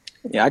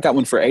 Yeah, I got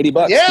one for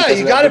 $80. Yeah,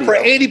 you got it for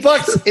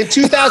 $80 in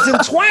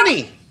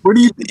 2020. Where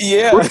do you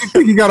Yeah. where do you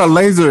think he got a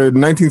laser in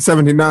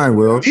 1979,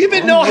 Will? Do you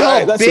even know Right,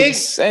 how that's big?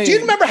 insane. Do you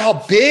remember how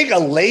big a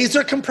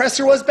laser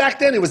compressor was back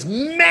then? It was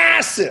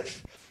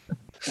massive.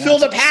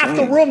 Filled up half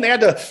the room. They had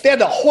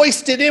to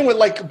hoist it in with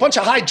like a bunch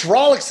of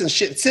hydraulics and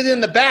shit, sit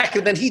in the back,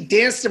 and then he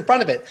danced in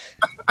front of it.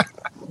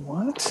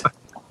 What?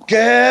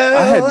 Girl,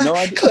 I had no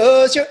idea.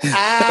 close your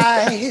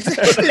eyes,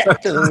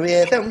 let the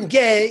rhythm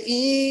get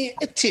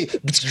into.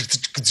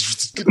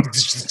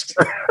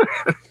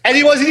 And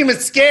he wasn't even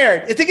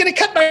scared. Is he gonna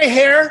cut my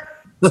hair?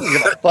 I don't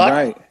give a fuck.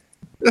 Right.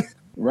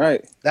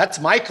 Right. That's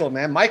Michael,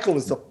 man. Michael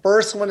was the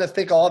first one to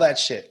think of all that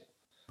shit.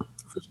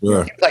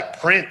 Sure. He was like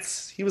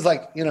Prince. He was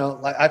like, you know,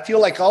 like I feel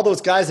like all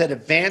those guys that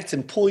advance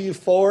and pull you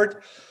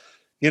forward,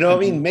 you know what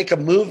I mean? Make a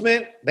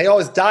movement. They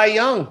always die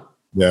young.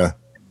 Yeah.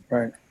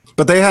 Right.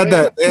 But they had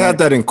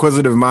that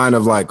inquisitive mind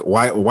of like,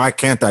 why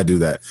can't I do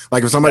that?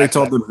 Like if somebody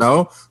told them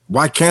no,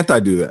 why can't I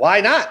do that? Why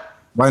not?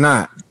 Why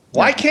not?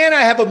 Why can't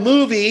I have a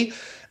movie,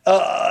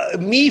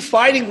 me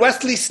fighting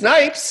Wesley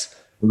Snipes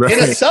in a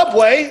Right.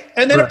 subway,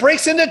 and then it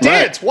breaks into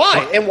dance?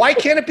 Why? And why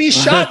can't it be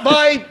shot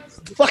by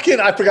fucking,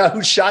 I forgot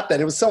who shot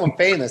that. It was someone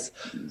famous.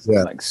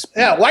 Yeah. Like,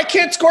 Yeah, why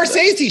can't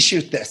Scorsese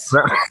shoot this?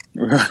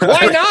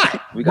 Why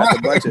not? we got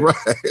the budget.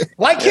 Right.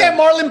 Why can't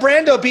Marlon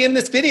Brando be in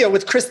this video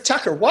with Chris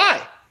Tucker?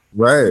 Why?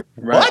 Right.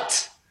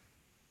 What?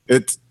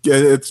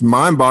 It's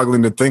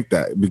mind-boggling to think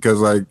that, because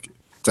like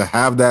to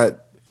have the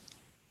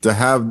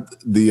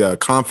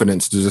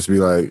confidence to just be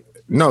like,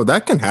 no,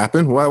 that can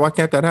happen. Why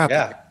can't that happen?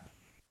 Yeah.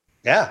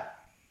 Yeah.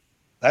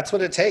 That's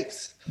what it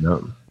takes.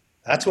 No.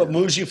 That's what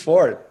moves you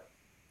forward.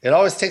 It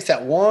always takes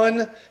that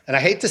one, and I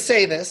hate to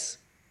say this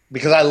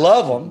because I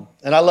love them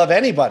and I love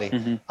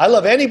anybody. I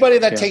love anybody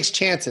that takes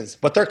chances,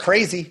 but they're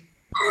crazy.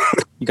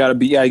 You gotta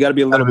be a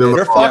little bit.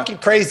 They're fucking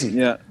crazy.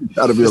 Yeah.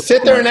 Gotta be To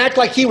sit there and act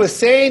like he was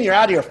saying, you're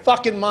out of your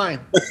fucking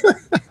mind.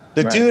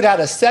 The dude had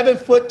a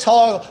 7-foot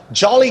tall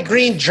Jolly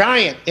Green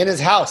Giant in his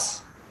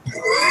house.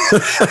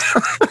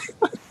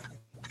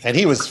 And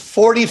he was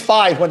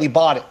 45 when he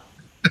bought it.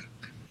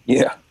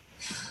 Yeah.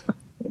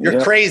 You're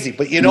Yeah. crazy,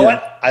 but you know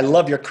what? I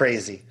love you're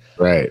crazy.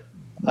 right.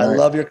 I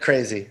love you're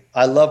crazy.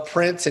 I love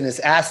Prince and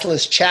his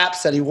assless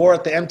chaps that he wore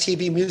at the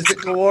MTV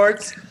Music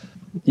Awards.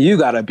 You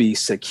gotta be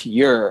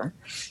secure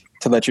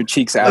to let your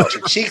cheeks out Let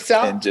your cheeks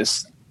out. and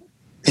just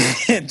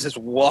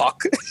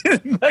walk.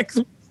 Like,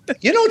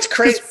 You know what's it's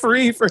crazy?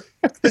 free for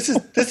This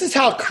is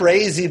how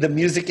crazy the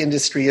music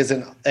industry is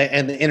and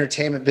the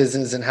entertainment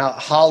business and how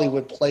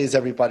Hollywood plays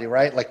everybody,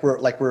 right? Like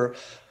we're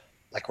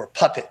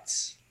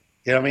puppets.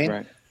 You know what I mean?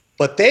 Right.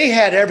 But they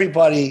had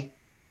everybody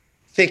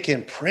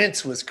thinking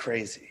Prince was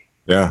crazy.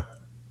 Yeah.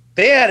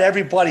 They had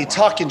everybody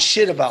talking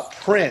shit about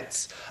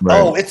Prince. Right.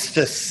 Oh, it's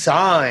the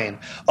sign.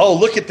 Oh,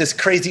 look at this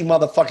crazy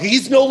motherfucker.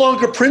 He's no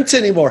longer Prince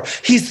anymore.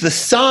 He's the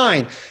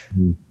sign.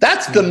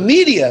 That's the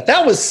media.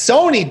 That was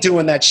Sony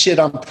doing that shit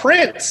on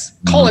Prince,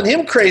 calling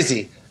him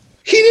crazy.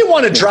 He didn't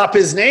want to drop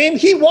his name.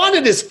 He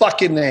wanted his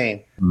fucking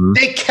name.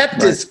 They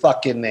kept his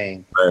fucking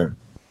name. Right.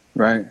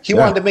 right. He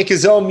wanted to make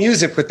his own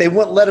music, but they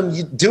wouldn't let him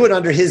do it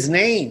under his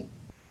name.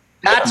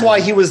 That's why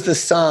he was the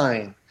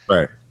sign.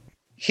 Right.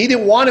 He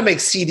didn't want to make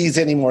CDs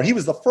anymore. He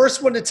was the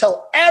first one to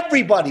tell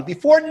everybody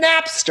before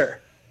Napster,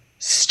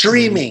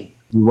 streaming.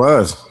 He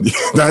was.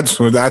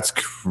 That's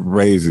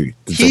crazy.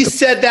 He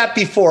said that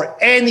before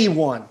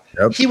anyone.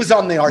 Yep. He was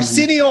on the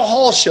Arsenio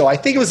Hall show. I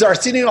think it was the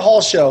Arsenio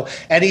Hall show.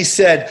 And he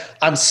said,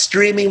 I'm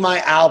streaming my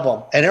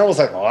album. And everyone was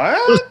like,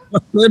 what?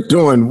 They're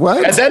doing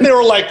what? And then they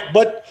were like,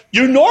 but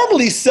you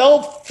normally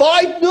sell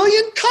 5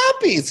 million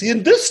copies.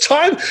 And this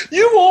time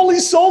you only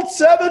sold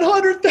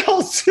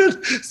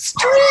 700,000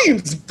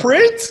 streams,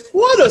 Prince.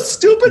 What a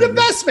stupid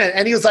investment.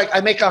 And he was like,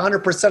 I make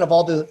 100% of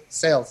all the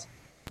sales.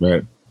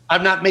 Right.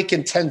 I'm not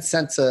making 10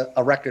 cents a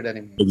record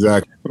anymore.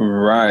 Exactly.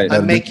 Right.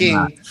 I'm making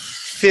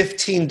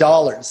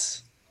 $15.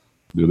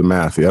 Do the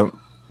math. Yep.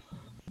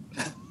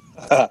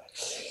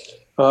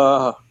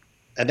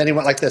 And then he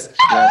went like this.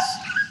 Yes.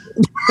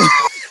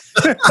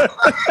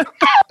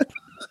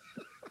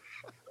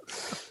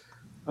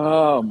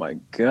 Oh my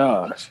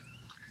gosh.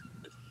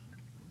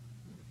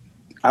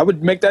 I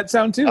would make that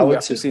sound too I would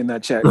after too. seeing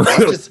that check.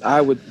 Just-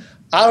 I would.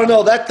 I don't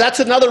know. That's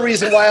another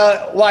reason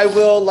why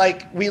Will,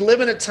 like, we live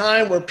in a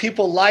time where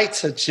people like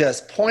to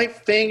just point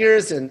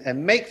fingers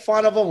and make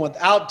fun of them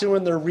without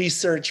doing their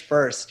research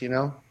first, you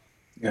know?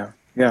 Yeah.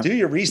 Yeah. Do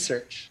your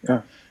research.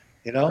 Yeah.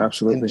 You know?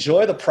 Absolutely.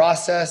 Enjoy the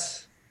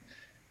process.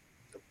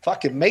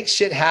 Fucking make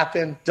shit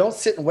happen. Don't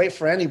sit and wait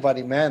for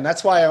anybody, man.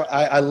 That's why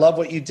I love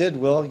what you did,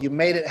 Will. You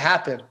made it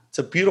happen. It's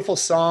a beautiful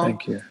song.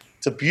 Thank you.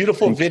 It's a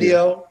beautiful Thank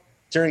video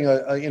during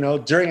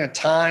a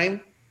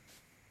time.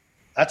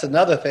 That's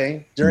another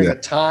thing. During a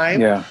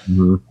time. Yeah.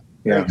 Mm-hmm.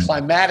 You're Yeah. in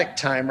climatic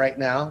time right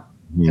now.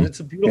 And it's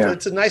a beautiful, Yeah.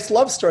 it's a nice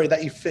love story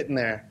that you fit in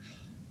there.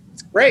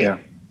 It's great. Yeah.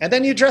 And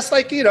then you dress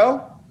like, you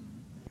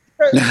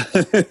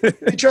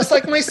dress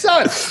like my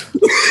son.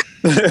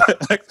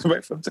 Like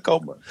right from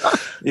Tacoma.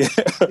 Yeah.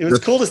 It was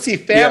cool to see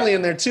family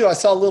in there too. I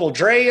saw little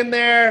Dre in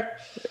there.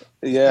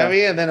 Yeah. I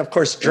mean, and then of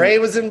course Dre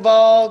was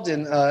involved,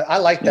 and I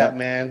like that,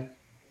 man.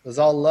 It was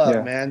all love,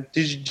 Yeah. man.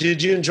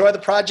 Did you enjoy the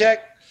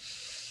project?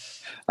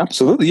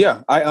 Absolutely,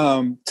 yeah. I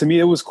to me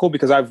it was cool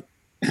because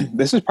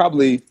this is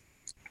probably I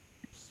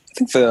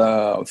think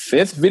the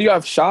 5th video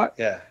I've shot.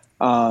 Yeah.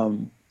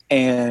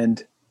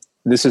 And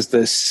this is the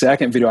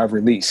 2nd video I've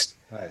released.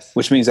 Nice.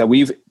 Which means that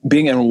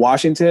being in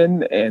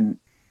Washington and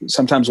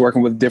sometimes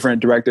working with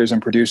different directors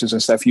and producers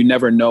and stuff, you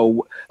never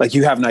know, like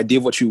you have an idea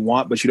of what you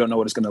want, but you don't know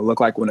what it's going to look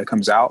like when it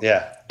comes out.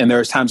 Yeah. And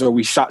there's times where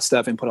we shot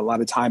stuff and put a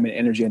lot of time and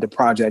energy into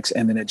projects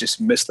and then it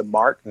just missed the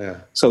mark. Yeah.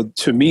 So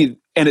to me,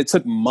 and it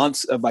took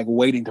months of like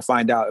waiting to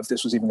find out if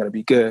this was even going to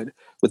be good.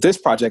 With this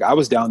project, I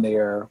was down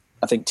there,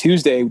 I think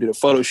Tuesday, we did a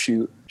photo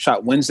shoot,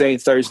 shot Wednesday,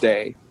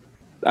 Thursday.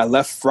 I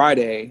left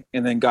Friday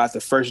and then got the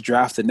first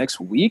draft the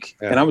next week.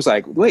 Yeah. And I was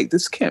like, wait,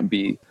 this can't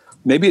be,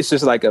 maybe it's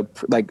just like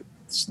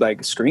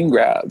screen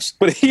grabs,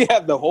 but he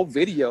had the whole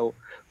video.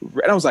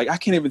 And I was like, I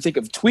can't even think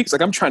of tweaks.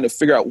 Like I'm trying to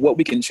figure out what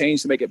we can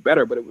change to make it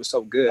better, but it was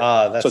so good.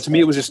 So to me,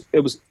 it was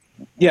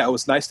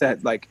nice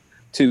to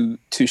to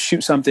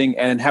shoot something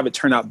and have it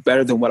turn out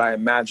better than what I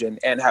imagined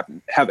and have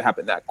it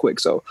happen that quick.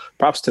 So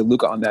props to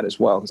Luca on that as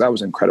well. Cause that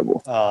was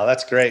incredible. Oh,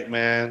 that's great,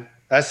 man.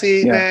 I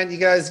see, man. You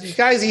guys, you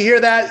hear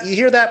that? You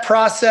hear that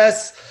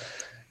process?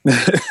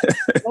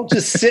 Don't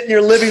just sit in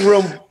your living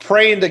room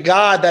praying to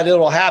God that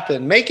it'll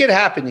happen. Make it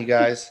happen, you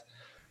guys.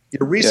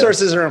 Your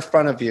resources are in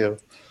front of you.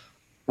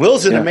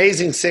 Will's an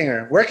amazing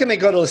singer. Where can they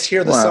go to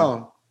hear the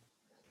song?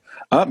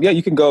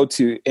 You can go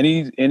to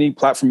any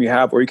platform you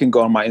have, or you can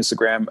go on my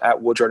Instagram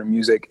at Will Jordan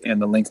Music, and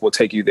the link will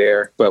take you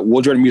there. But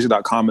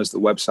WillJordanMusic.com is the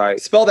website.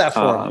 Spell that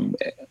for me.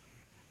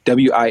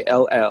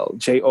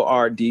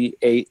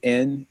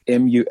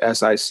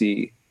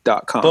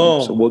 WillJordanMusic.com.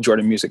 Boom. So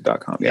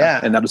WillJordanMusic.com.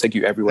 Yeah. And that'll take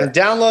you everywhere. And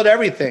download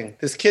everything.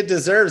 This kid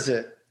deserves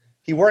it.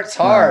 He works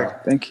hard. Wow,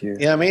 thank you. You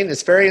know what I mean?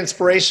 It's very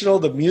inspirational.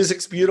 The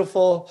music's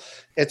beautiful.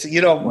 It's,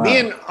 me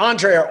and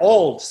Andre are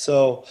old,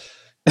 so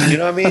you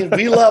know what I mean?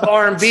 We love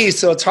R&B,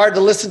 so it's hard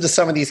to listen to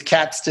some of these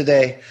cats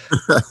today.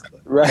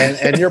 Right.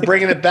 And you're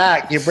bringing it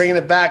back. You're bringing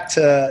it back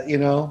to,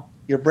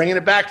 you're bringing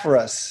it back for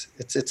us.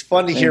 It's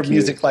fun to hear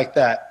music like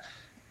that.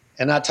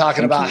 And not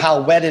talking about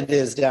how wet it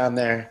is down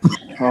there.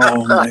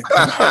 Oh my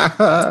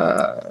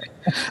God.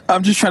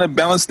 I'm just trying to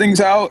balance things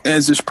out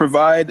and just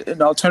provide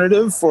an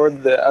alternative for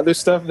the other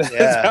stuff that's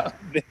out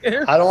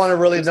there. I don't want to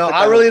really know.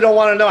 I really don't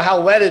want to know how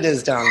wet it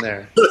is down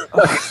there. You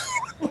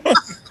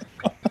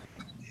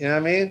know what I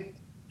mean?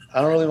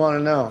 I don't really want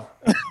to know.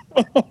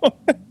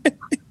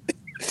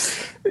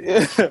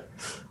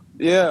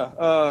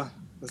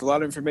 There's a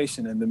lot of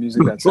information in the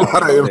music that's a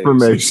lot of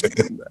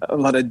information, a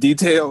lot of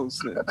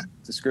details, and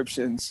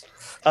descriptions.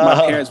 My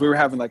parents, we were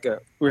having I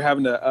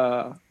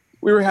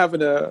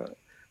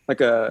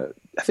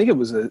think it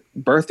was a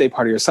birthday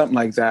party or something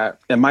like that.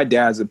 And my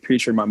dad's a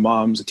preacher, my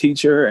mom's a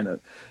teacher and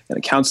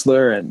a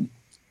counselor, and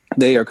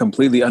they are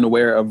completely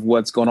unaware of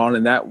what's going on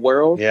in that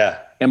world. Yeah.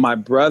 And my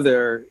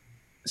brother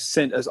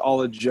sent us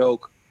all a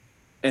joke.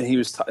 And it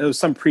was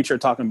some preacher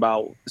talking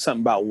about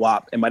something about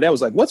WAP. And my dad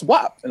was like, "What's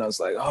WAP?" And I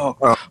was like, "Oh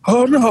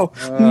no,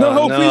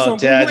 please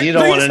don't, Dad, you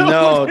don't want to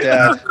know,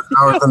 Dad."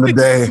 Hours in the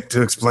day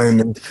to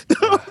explain it.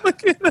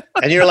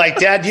 And you're like,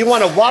 "Dad, do you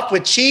want a WAP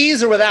with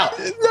cheese or without?"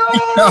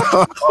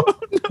 No.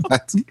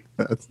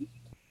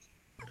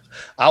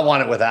 I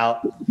want it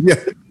without. Yeah.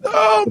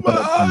 Oh my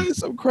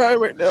eyes, I'm crying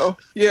right now.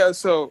 Yeah,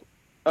 so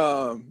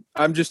I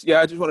just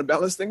want to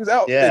balance things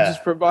out and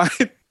just provide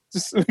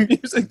just some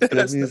music that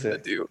has nothing to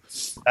do.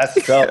 That's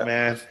dope,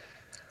 man.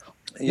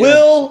 Yeah.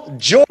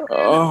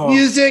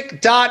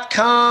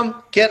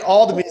 WillJordanMusic.com. Get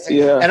all the music.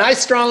 Yeah. And I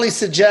strongly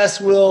suggest,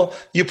 Will,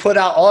 you put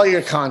out all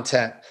your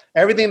content.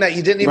 Everything that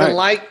you didn't even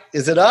like,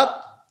 is it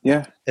up?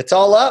 Yeah. It's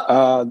all up?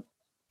 I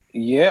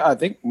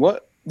think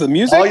the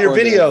music? All your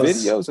videos. The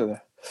videos are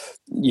there.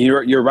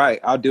 You're right.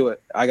 I'll do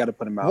it. I got to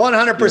put them out.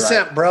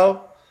 100%,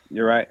 bro.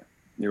 You're right.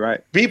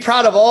 Be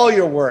proud of all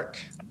your work.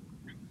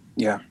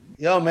 Yeah.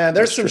 Yo, man,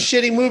 there's some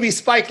shitty movies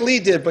Spike Lee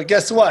did, but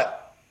guess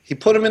what? He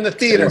put them in the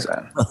theater.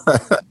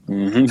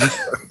 Mm-hmm.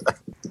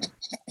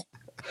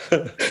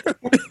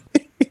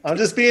 I'm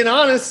just being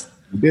honest.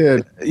 You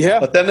did.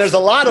 Yeah. But then there's a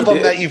lot of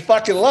them that you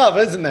fucking love,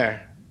 isn't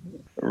there?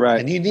 Right.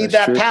 And you need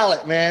that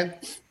palette, man.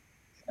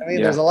 I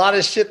mean, there's a lot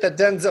of shit that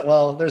Denzel,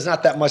 well, there's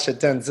not that much that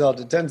Denzel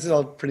did.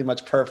 Denzel pretty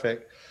much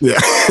perfect. Yeah.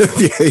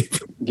 He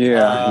did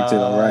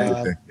all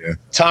right. Yeah.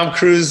 Tom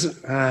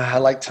Cruise, I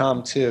like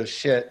Tom too.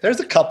 Shit. There's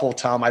a couple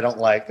Tom I don't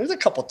like. But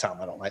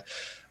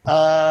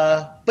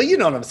you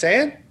know what I'm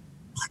saying?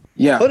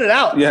 Yeah. Put it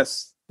out.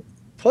 Yes.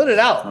 Put it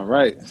out. All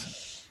right.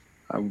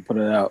 I'm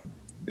putting it out.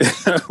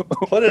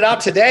 Put it out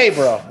today,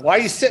 bro. Why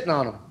are you sitting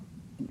on them?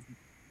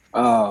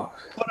 Oh.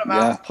 Put them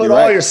out. Put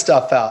all your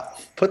stuff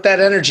out. Put that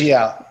energy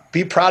out.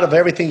 Be proud of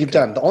everything you've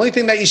done. The only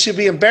thing that you should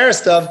be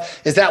embarrassed of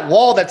is that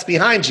wall that's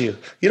behind you.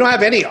 You don't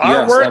have any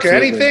artwork or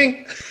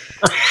anything?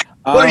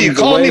 What are you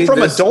calling me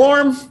from a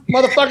dorm,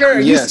 motherfucker? Are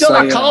you still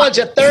at college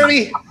at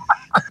 30?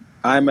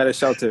 I'm at a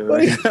shelter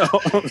right now.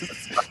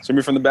 Send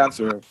me from the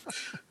bathroom.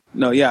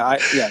 No,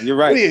 you're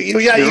right.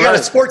 You got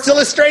a Sports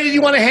Illustrated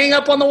you want to hang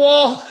up on the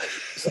wall?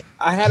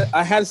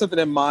 I had something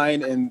in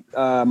mind, and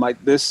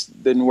this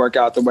didn't work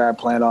out the way I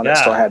planned on it,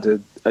 so I had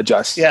to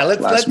adjust. Yeah,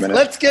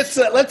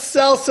 let's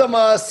sell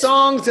some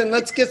songs, and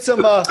let's get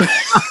some.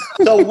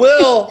 So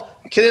Will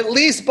can at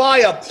least buy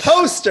a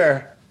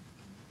poster,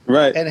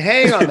 right, and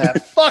hang on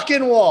that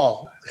fucking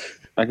wall.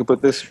 I can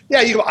put this.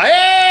 Yeah, you go.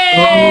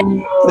 Hey!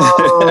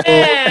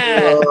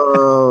 Yeah!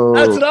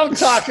 That's what I'm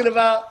talking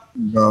about.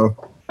 No.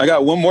 I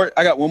got one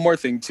more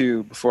thing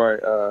too before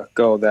I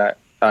go. That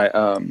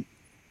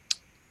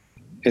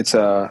it's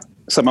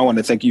something I want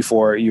to thank you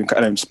for. You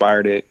kind of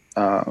inspired it,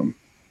 and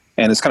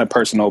it's kind of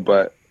personal,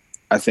 but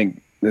I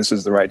think this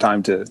is the right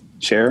time to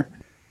share.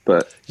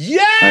 But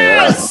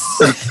yes.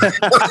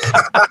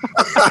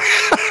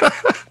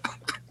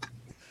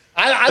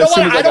 I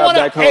don't want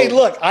to. Hey,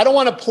 look, I don't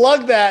want to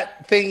plug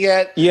that thing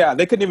yet. Yeah,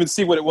 they couldn't even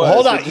see what it was.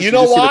 Hold on. You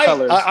know why?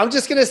 I'm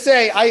just going to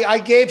say I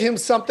gave him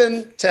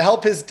something to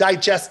help his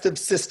digestive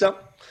system.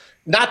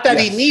 Not that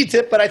he needs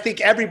it, but I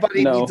think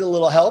everybody needs a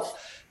little help.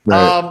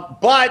 Right.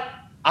 But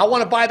I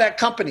want to buy that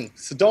company,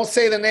 so don't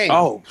say the name.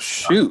 Oh,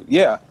 shoot.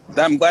 Yeah.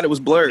 I'm glad it was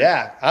blurred.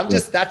 Yeah,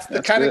 that's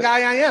the kind of guy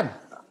I am.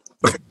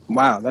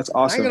 Wow, that's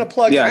awesome. I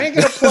ain't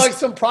gonna plug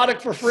some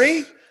product for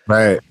free.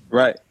 Right.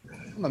 Right.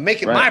 I'm gonna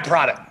make it my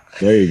product.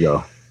 There you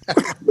go.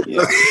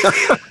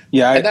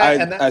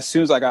 Yeah. As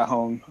soon as I got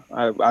home,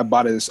 I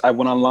bought it. I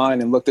went online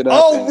and looked it up.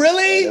 Oh,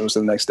 really? It was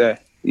the next day.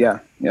 Yeah.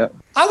 Yeah.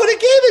 I would have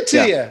gave it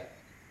to you.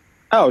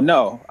 Oh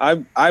no,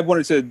 I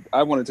wanted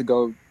to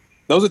go.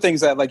 Those are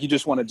things that like you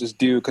just want to just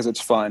do because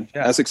it's fun.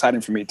 Yeah. That's exciting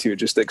for me too,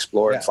 just to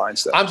explore and find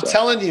stuff. I'm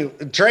telling you,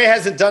 Dre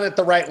hasn't done it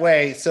the right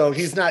way, so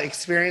he's not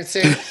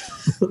experiencing.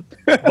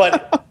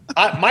 But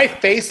my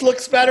face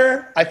looks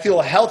better. I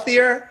feel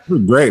healthier.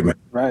 Great, man.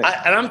 Right.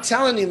 And I'm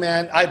telling you,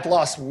 man, I've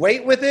lost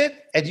weight with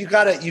it, and you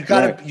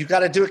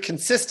gotta do it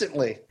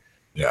consistently.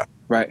 Yeah.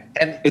 Right.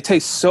 And it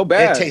tastes so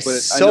bad. It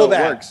tastes so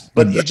bad.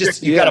 But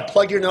you gotta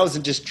plug your nose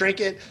and just drink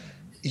it.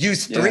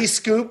 Use 3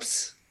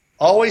 scoops.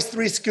 Always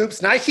 3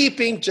 scoops, not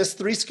heaping, just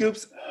 3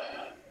 scoops.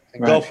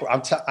 And go for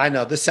it. I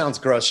know this sounds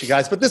gross, you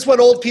guys, but this is what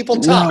old people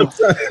talk.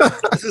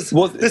 This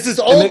is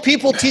old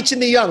people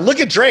teaching the young. Look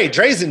at Dre.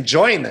 Dre's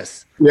enjoying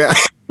this. Yeah.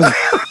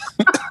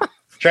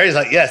 Dre's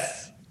like,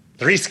 yes,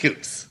 3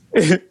 scoops.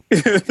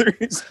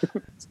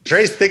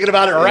 Dre's thinking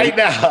about it right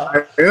now.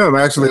 I am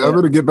actually. I'm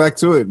going to get back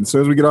to it as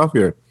soon as we get off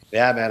here.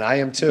 Yeah, man, I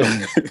am too.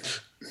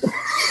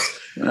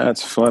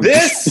 That's fun.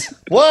 This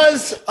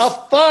was a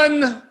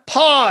fun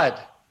pod.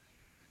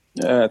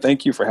 Yeah,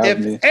 thank you for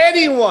having me. If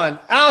anyone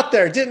out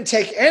there didn't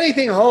take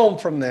anything home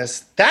from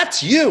this,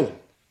 that's you.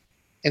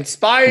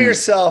 Inspire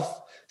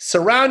yourself.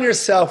 Surround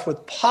yourself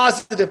with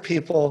positive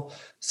people.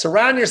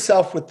 Surround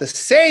yourself with the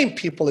same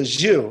people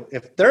as you.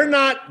 If they're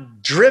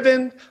not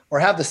driven or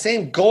have the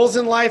same goals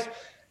in life,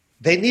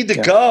 they need to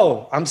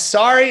go. I'm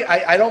sorry.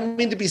 I don't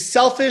mean to be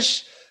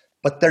selfish,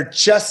 but they're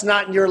just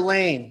not in your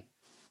lane.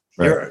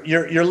 Right.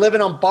 You're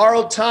living on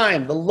borrowed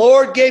time. The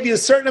Lord gave you a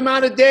certain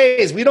amount of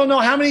days. We don't know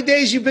how many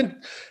days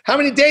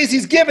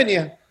He's given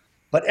you,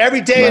 but every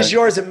day is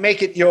yours, and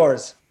make it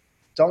yours.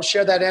 Don't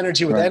share that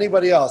energy with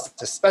anybody else,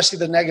 especially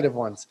the negative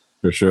ones.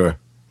 For sure.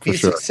 Be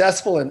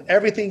successful in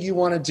everything you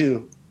want to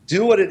do.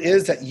 Do what it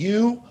is that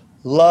you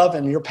love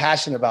and you're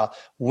passionate about.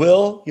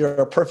 Will, you're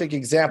a perfect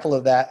example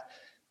of that.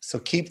 So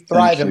keep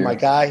thriving, my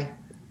guy.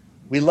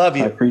 We love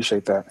you. I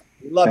appreciate that.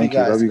 We love you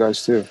guys. Love you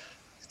guys too.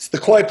 It's the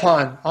Koi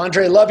Pond.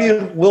 Andre, love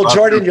you. Will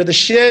Jordan, you're the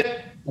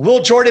shit.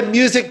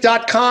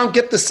 WillJordanMusic.com.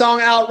 Get the song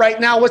out right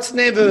now. What's the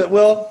name of it,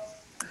 Will?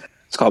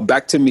 It's called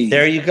Back to Me.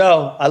 There you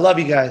go. I love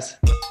you guys.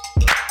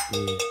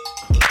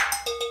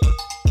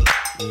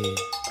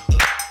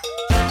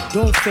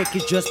 Don't fake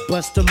it, just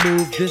bust a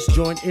move. This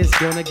joint is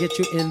gonna get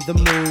you in the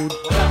mood.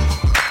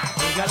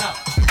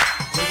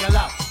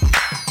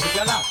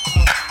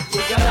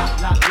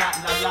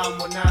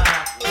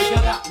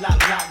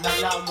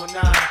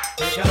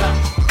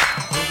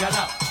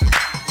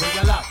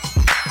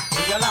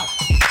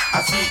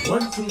 I see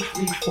 1, 2,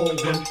 3, 4, 1,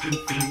 2,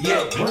 3.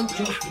 Yeah, 1,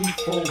 2, 3,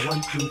 4,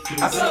 1, 2, 3.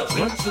 I see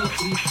 1, 2,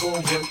 3, 4,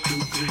 1, 2,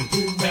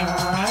 3.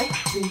 Tonight.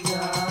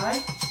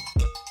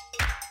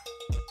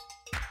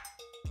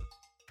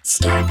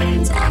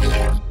 Starburns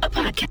Audio,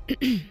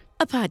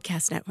 a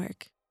podcast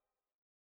network.